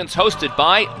 Segments hosted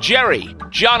by Jerry,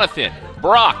 Jonathan,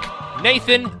 Brock,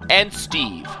 Nathan, and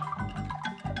Steve.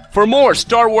 For more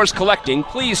Star Wars collecting,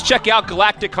 please check out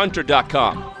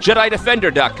GalacticHunter.com,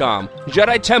 JediDefender.com,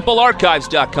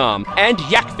 JediTempleArchives.com, and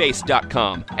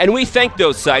YakFace.com. And we thank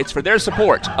those sites for their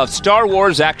support of Star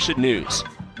Wars Action News.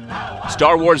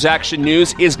 Star Wars Action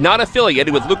News is not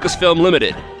affiliated with Lucasfilm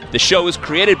Limited. The show is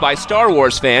created by Star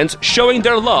Wars fans showing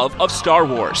their love of Star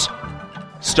Wars.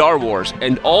 Star Wars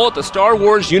and all that the Star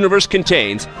Wars universe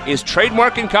contains is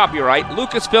trademark and copyright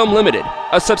Lucasfilm Limited,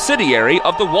 a subsidiary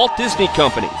of the Walt Disney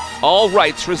Company. All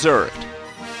rights reserved.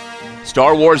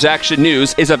 Star Wars Action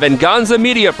News is a Venganza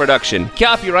Media production.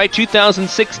 Copyright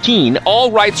 2016,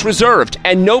 all rights reserved,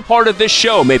 and no part of this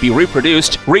show may be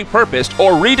reproduced, repurposed,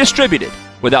 or redistributed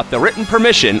without the written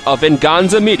permission of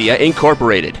Venganza Media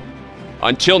Incorporated.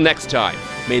 Until next time,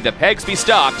 may the pegs be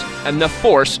stocked and the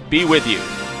Force be with you.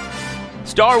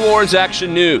 Star Wars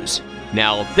Action News.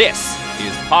 Now this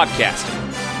is podcasting.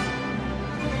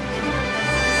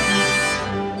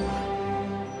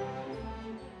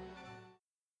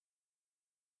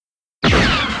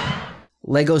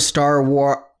 Lego Star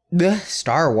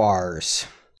Wars.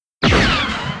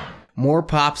 More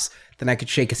pops than I could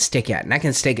shake a stick at. And I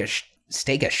can steak a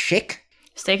shick?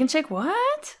 Steak and shake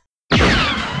what?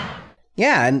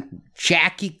 Yeah, and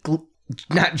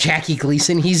not Jackie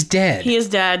Gleason, he's dead. He is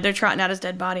dead. They're trotting out his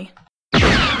dead body.